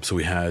 so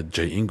we had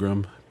Jay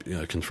Ingram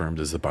confirmed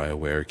as the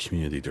BioWare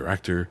community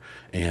director,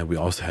 and we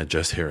also had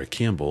Jess Hera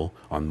Campbell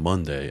on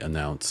Monday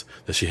announce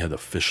that she had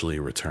officially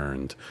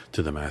returned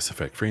to the Mass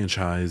Effect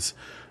franchise,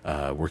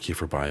 working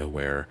for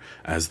BioWare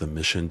as the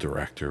mission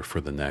director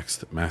for the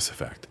next Mass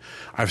Effect.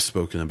 I've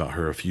spoken about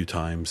her a few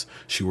times.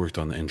 She worked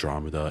on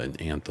Andromeda and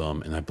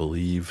Anthem, and I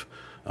believe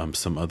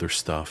some other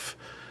stuff,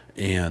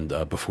 and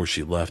before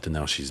she left, and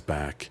now she's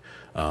back.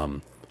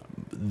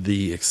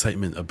 The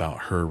excitement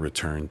about her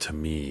return to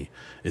me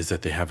is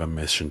that they have a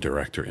mission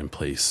director in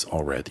place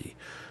already.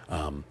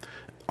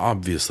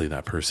 Obviously,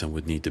 that person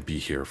would need to be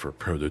here for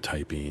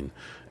prototyping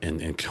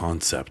and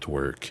concept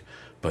work,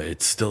 but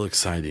it's still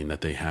exciting that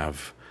they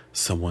have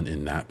someone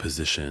in that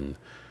position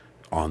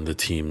on the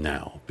team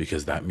now,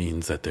 because that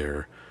means that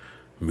they're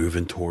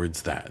moving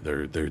towards that.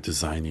 They're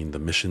designing the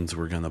missions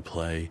we're going to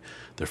play.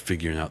 They're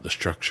figuring out the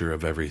structure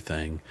of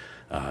everything.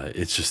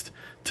 It's just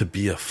to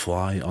be a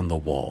fly on the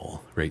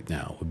wall right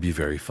now would be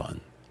very fun.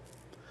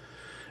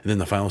 And then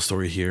the final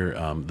story here,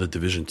 the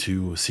Division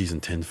 2 Season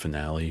 10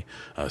 finale.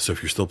 So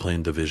if you're still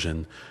playing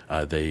Division,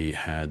 they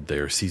had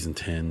their Season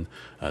 10,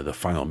 the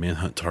final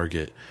manhunt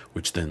target,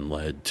 which then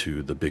led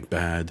to the big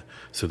bad.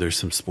 So there's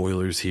some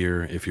spoilers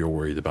here if you're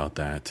worried about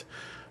that.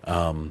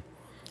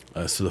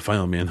 So the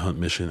final manhunt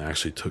mission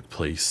actually took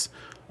place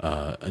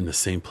in the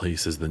same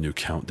place as the new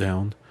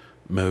Countdown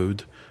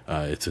mode.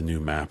 It's a new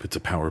map. It's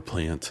a power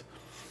plant.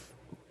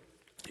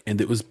 And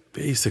it was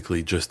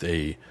basically just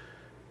the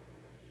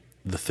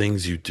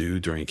things you do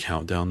during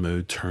Countdown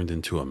mode turned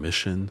into a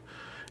mission.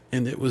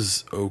 And it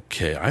was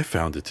okay. I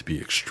found it to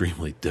be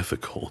extremely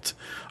difficult.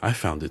 I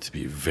found it to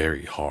be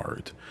very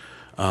hard,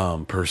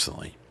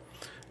 personally.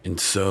 And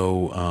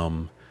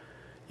so,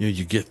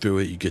 you get through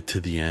it, you get to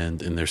the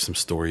end, and there's some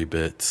story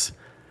bits.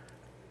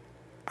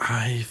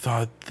 I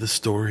thought the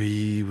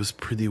story was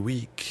pretty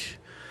weak,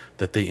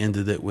 that they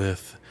ended it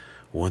with,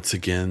 once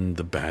again,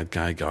 the bad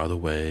guy got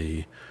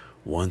away.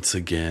 Once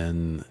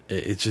again,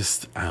 it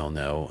just, I don't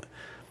know.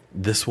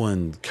 This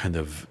one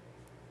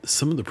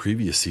some of the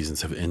previous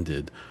seasons have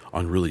ended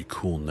on really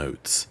cool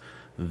notes.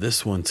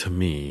 This one, to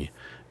me,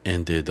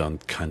 ended on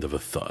kind of a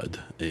thud.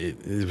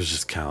 It was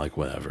just kind of like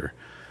whatever.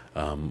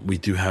 We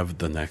do have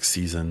the next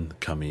season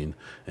coming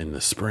in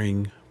the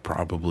spring,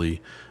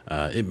 probably.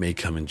 It may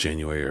come in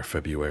January or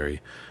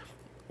February.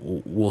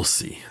 We'll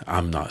see.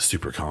 I'm not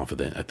super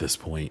confident at this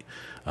point,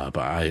 but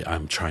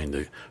I'm trying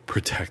to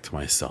protect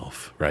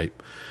myself, right?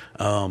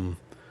 But,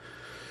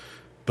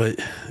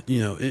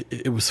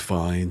 it was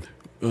fine.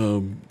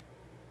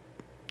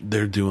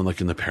 They're doing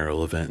like an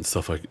apparel event and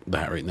stuff like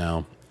that right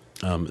now.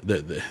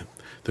 The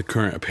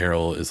current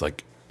apparel has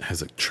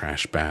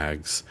trash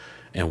bags,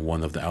 and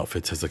one of the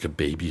outfits has like a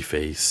baby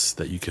face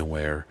that you can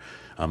wear.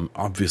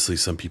 Obviously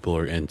some people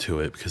are into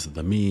it because of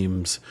the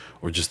memes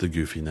or just the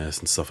goofiness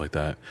and stuff like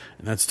that,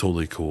 and that's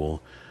totally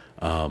cool.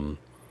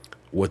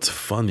 What's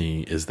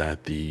funny is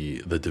that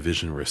the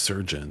Division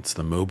Resurgence,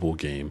 the mobile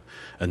game,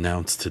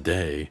 announced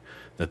today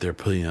that they're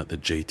putting out the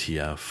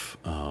JTF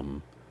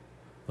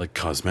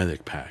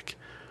cosmetic pack,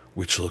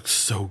 which looks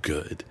so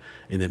good.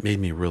 And it made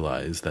me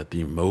realize that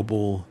the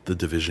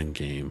Division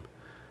game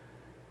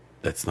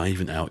that's not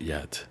even out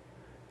yet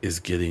is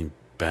getting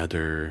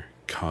better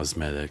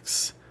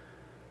cosmetics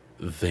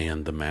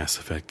than the Mass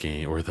Effect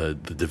game or the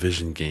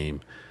Division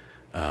game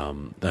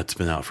that's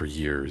been out for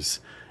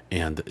years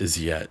and is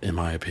yet, in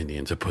my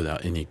opinion, to put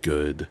out any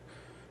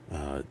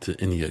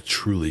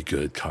truly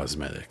good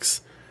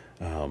cosmetics.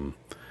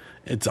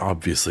 It's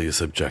obviously a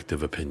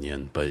subjective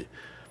opinion, but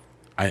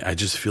I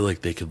just feel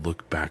like they could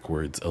look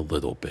backwards a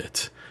little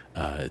bit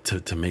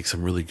to make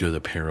some really good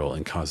apparel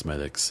and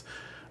cosmetics.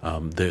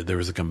 There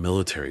was like a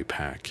military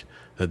pack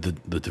that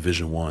the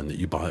Division 1 that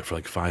you bought it for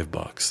like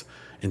 $5,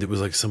 and it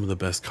was like some of the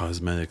best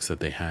cosmetics that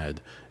they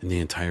had in the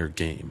entire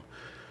game.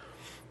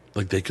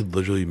 Like they could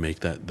literally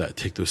make that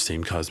take those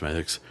same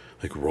cosmetics,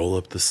 like roll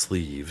up the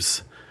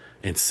sleeves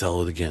and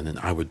sell it again, and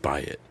I would buy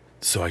it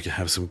so I could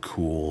have some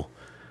cool,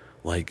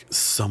 like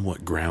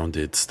somewhat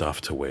grounded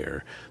stuff to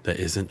wear that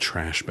isn't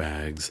trash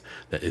bags,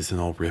 that isn't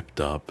all ripped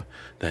up,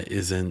 that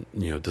isn't,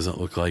 doesn't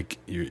look like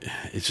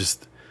it's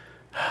just,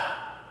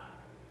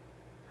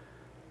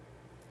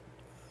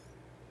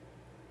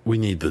 we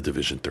need the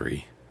Division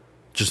 3.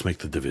 Just make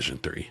the Division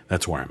 3.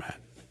 That's where I'm at.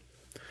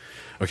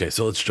 Okay,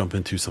 so let's jump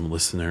into some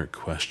listener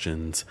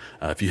questions.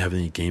 If you have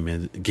any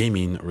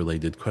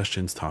gaming-related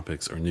questions,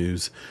 topics, or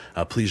news,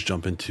 please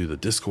jump into the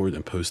Discord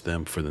and post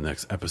them for the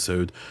next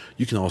episode.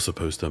 You can also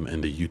post them in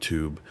the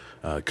YouTube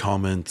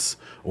comments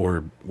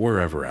or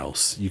wherever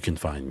else you can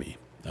find me.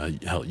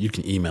 Hell, you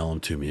can email them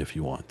to me if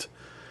you want.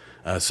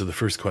 So the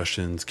first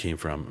questions came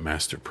from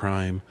Master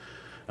Prime.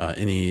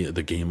 Any of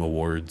the Game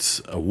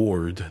Awards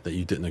award that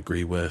you didn't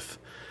agree with?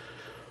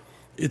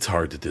 It's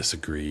hard to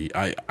disagree.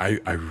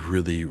 I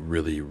really,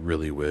 really,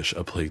 really wish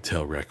A Plague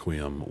Tale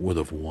Requiem would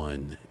have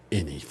won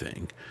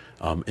anything.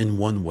 In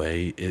one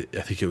way,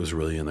 I think it was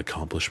really an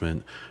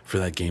accomplishment for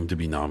that game to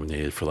be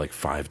nominated for like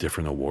 5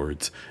 different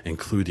awards,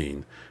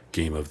 including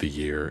Game of the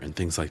Year and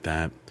things like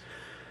that.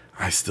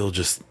 I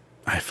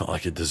felt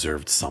like it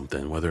deserved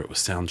something, whether it was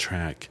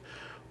soundtrack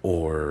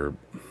or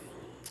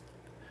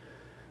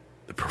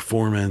the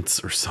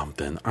performance or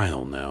something. I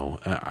don't know.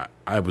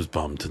 I was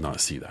bummed to not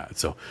see that.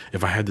 So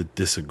if I had to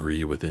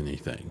disagree with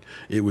anything,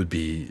 it would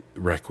be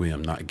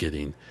Requiem not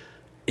getting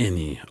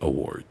any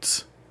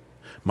awards.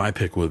 My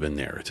pick would have been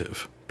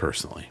narrative,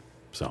 personally.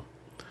 So,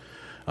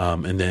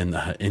 and then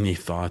any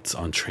thoughts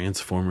on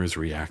Transformers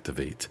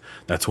Reactivate?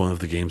 That's one of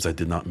the games I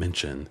did not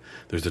mention.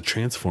 There's a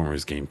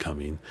Transformers game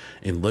coming,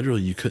 and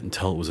literally you couldn't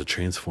tell it was a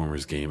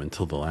Transformers game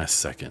until the last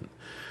second.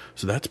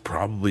 So that's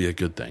probably a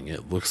good thing.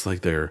 It looks like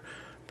they're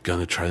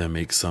gonna try to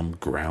make some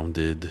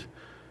grounded,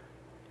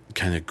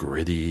 kind of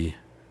gritty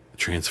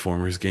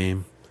Transformers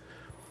game.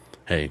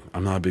 Hey,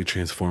 I'm not a big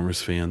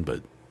Transformers fan,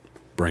 but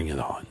bring it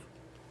on.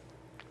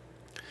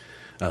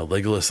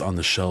 Legolas on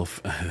the Shelf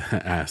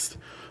asked,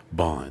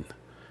 Bon,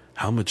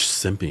 how much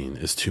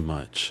simping is too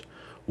much?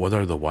 What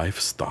are the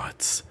wife's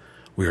thoughts?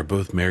 We are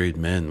both married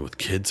men with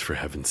kids, for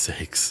heaven's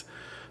sakes.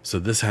 So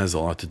this has a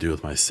lot to do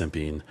with my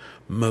simping,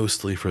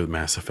 mostly for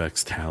Mass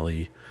Effect's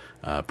Tali,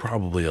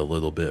 probably a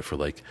little bit for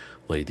like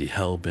Lady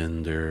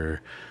Hellbender.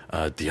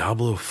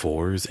 Diablo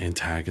 4's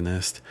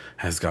antagonist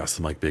has got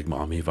some like big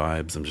mommy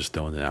vibes. I'm just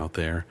throwing it out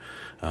there.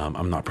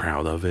 I'm not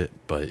proud of it,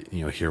 but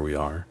here we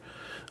are.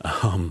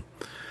 I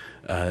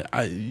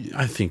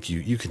think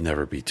you can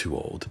never be too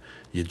old.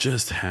 You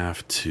just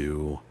have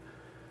to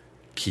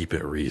keep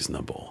it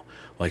reasonable.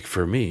 Like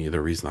for me,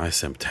 the reason I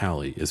simp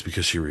Tali is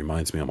because she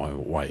reminds me of my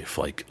wife,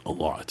 like a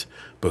lot,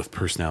 both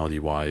personality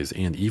wise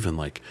and even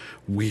like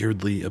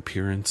weirdly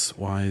appearance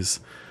wise.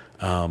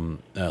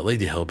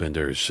 Lady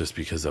Hellbender is just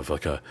because of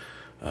like a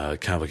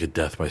kind of like a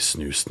death by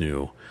snoo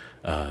snoo,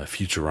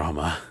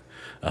 Futurama,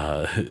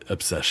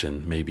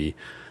 obsession, maybe.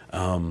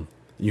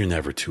 You're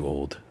never too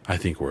old. I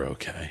think we're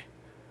okay.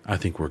 I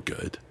think we're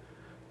good.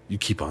 You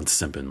keep on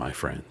simping, my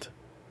friend.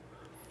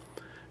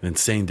 And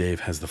Insane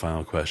Dave has the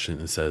final question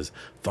and says,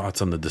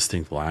 thoughts on the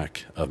distinct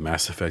lack of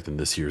Mass Effect in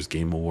this year's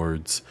Game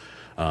Awards?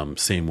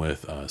 Same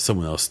with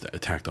someone else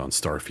attacked on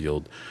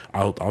Starfield.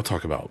 I'll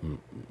talk about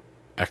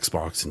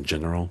Xbox in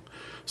general.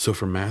 So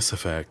for Mass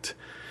Effect,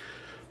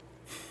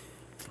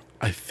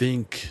 I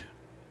think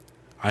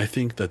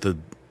that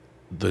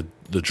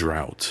the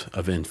drought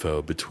of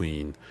info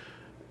between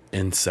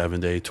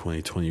N7 Day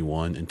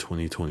 2021 and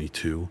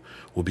 2022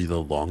 will be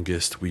the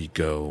longest we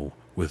go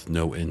with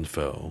no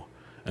info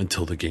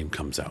until the game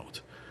comes out.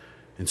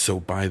 And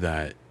so by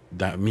that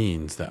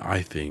means that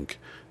I think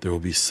there will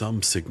be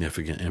some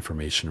significant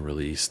information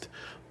released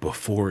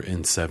before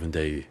N7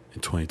 Day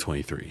in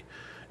 2023.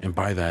 And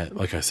by that,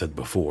 like I said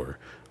before,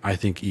 I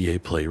think EA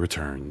Play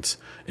returns,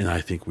 and I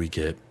think we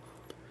get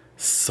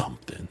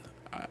something.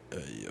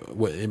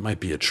 It might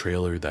be a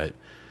trailer that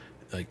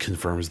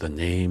confirms the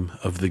name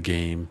of the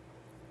game,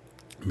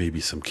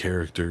 maybe some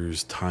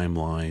characters,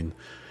 timeline.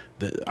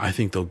 That I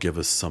think they'll give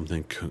us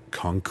something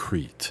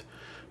concrete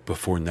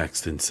before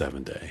next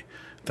N7 Day.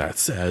 That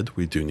said,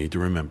 we do need to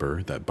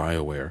remember that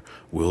BioWare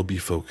will be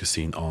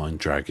focusing on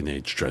Dragon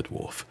Age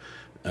Dreadwolf.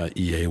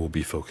 EA will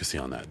be focusing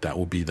on that. That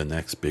will be the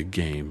next big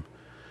game,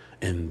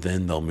 and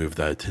then they'll move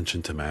that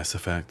attention to Mass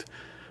Effect.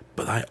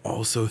 But I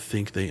also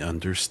think they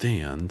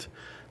understand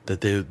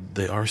that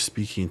they are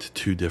speaking to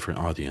 2 different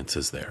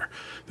audiences there.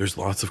 There's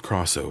lots of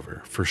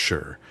crossover, for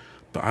sure.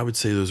 But I would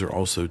say those are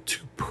also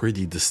 2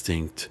 pretty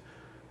distinct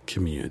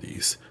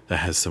communities that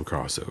has some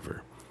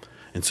crossover.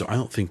 And so I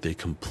don't think they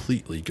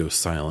completely go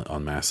silent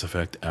on Mass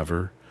Effect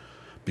ever,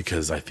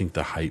 because I think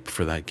the hype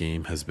for that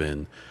game has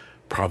been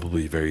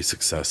probably very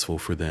successful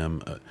for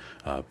them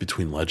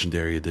between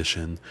Legendary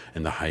Edition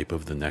and the hype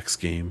of the next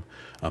game.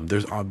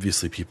 There's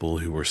obviously people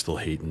who are still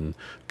hating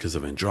because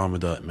of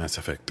Andromeda and Mass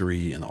Effect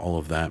 3 and all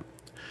of that,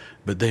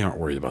 but they aren't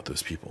worried about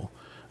those people.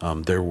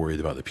 They're worried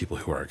about the people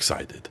who are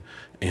excited,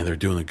 and they're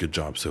doing a good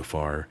job so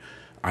far.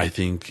 I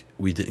think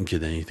we didn't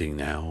get anything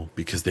now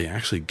because they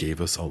actually gave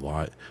us a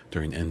lot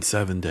during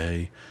N7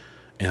 Day,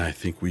 and I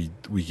think we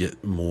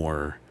get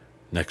more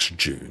next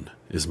June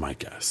is my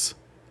guess.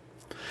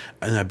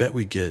 And I bet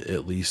we get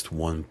at least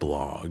one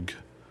blog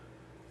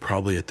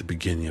probably at the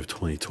beginning of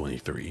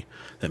 2023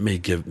 that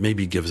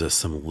maybe gives us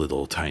some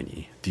little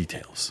tiny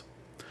details.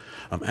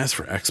 As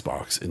for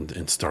Xbox and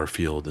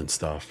Starfield and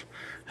stuff,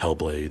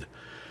 Hellblade,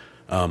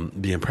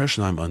 the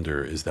impression I'm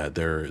under is that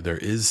there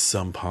is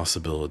some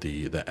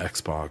possibility that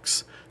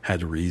Xbox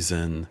had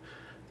reason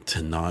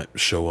to not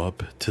show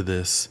up to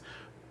this,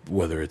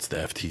 whether it's the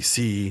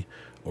FTC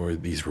or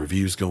these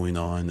reviews going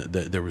on,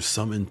 that there was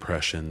some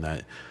impression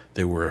that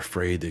they were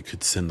afraid it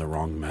could send the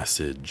wrong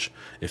message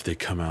if they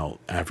come out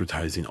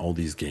advertising all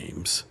these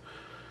games.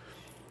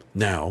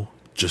 Now,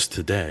 just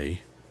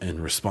today,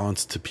 in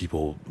response to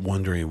people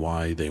wondering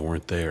why they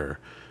weren't there,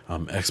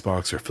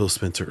 Xbox or Phil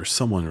Spencer or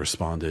someone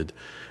responded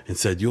and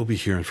said, you'll be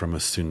hearing from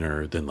us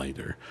sooner than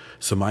later.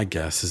 So my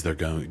guess is they're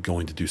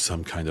going to do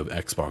some kind of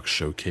Xbox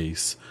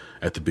showcase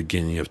at the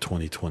beginning of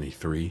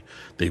 2023.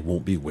 They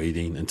won't be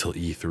waiting until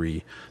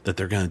E3, that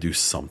they're going to do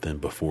something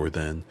before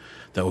then.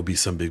 That would be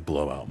some big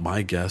blowout.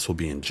 My guess will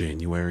be in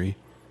January.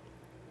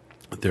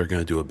 They're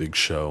going to do a big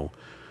show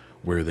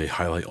where they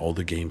highlight all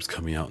the games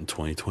coming out in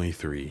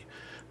 2023.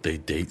 They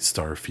date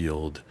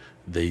Starfield.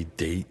 They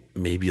date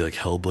maybe like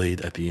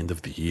Hellblade at the end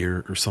of the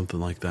year or something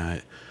like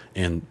that.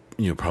 And,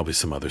 probably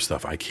some other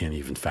stuff I can't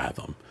even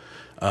fathom.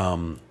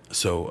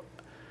 So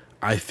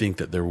I think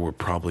that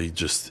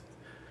there's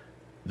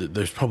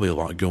probably a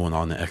lot going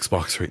on at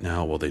Xbox right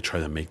now while they try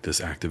to make this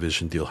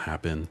Activision deal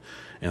happen.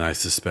 And I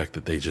suspect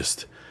that they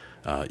just,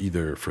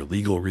 either for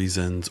legal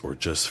reasons or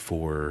just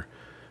for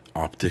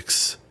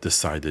optics,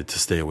 decided to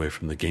stay away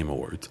from the Game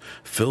Awards.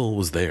 Phil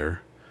was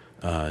there.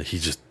 He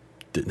just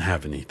didn't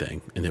have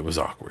anything, and it was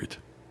awkward.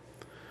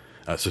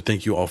 So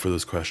thank you all for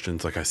those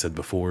questions. Like I said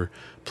before,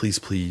 please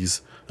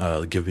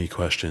give me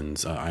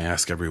questions. I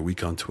ask every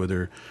week on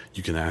Twitter.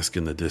 You can ask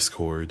in the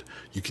Discord.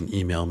 You can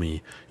email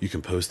me. You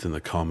can post in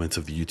the comments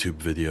of the YouTube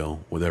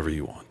video, whatever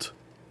you want.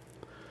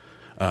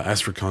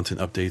 As for content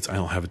updates, I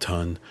don't have a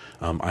ton.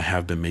 I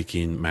have been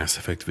making Mass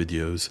Effect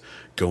videos,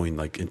 going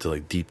into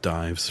deep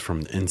dives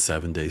from the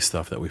N7 day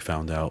stuff that we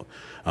found out.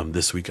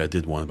 This week I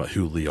did one about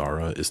who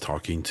Liara is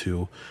talking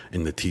to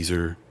in the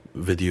teaser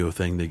video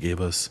thing they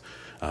gave us.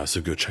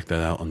 So go check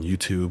that out on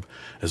YouTube,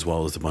 as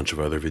well as a bunch of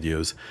other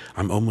videos.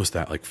 I'm almost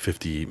at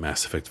 50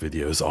 Mass Effect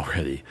videos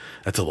already.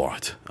 That's a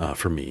lot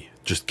for me,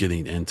 just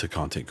getting into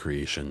content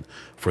creation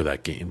for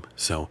that game.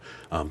 So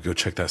go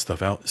check that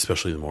stuff out,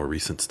 especially the more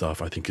recent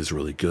stuff I think is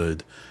really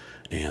good.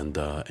 And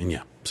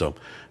yeah, so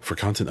for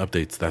content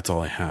updates, that's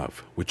all I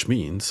have, which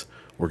means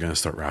we're going to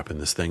start wrapping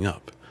this thing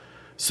up.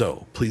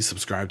 So please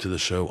subscribe to the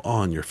show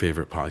on your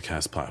favorite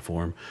podcast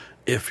platform.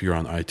 If you're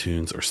on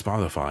iTunes or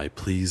Spotify,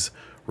 please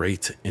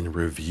rate and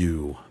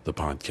review the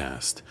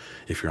podcast.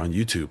 If you're on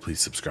YouTube, please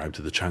subscribe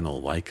to the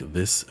channel, like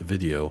this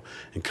video,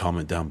 and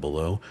comment down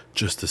below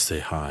just to say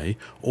hi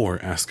or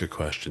ask a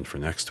question for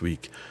next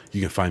week. You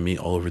can find me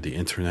all over the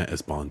internet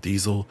as Bond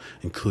Diesel,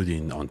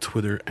 including on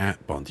Twitter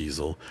at Bond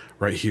Diesel,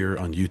 right here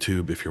on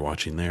YouTube if you're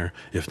watching there.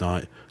 If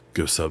not,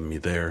 go sub me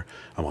there.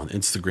 I'm on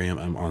Instagram.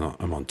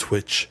 I'm on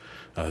Twitch,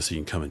 so you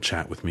can come and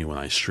chat with me when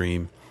I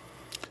stream.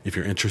 If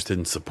you're interested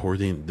in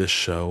supporting this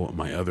show,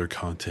 my other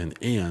content,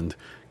 and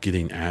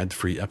getting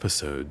ad-free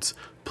episodes,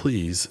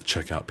 please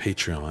check out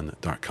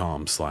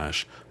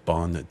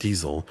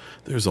patreon.com/BondDiesel.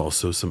 There's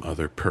also some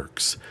other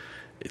perks.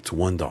 It's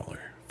 $1,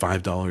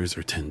 $5,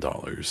 or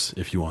 $10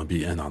 if you want to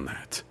be in on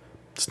that.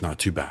 It's not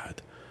too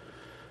bad.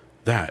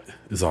 That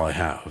is all I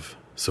have.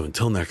 So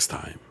until next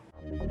time.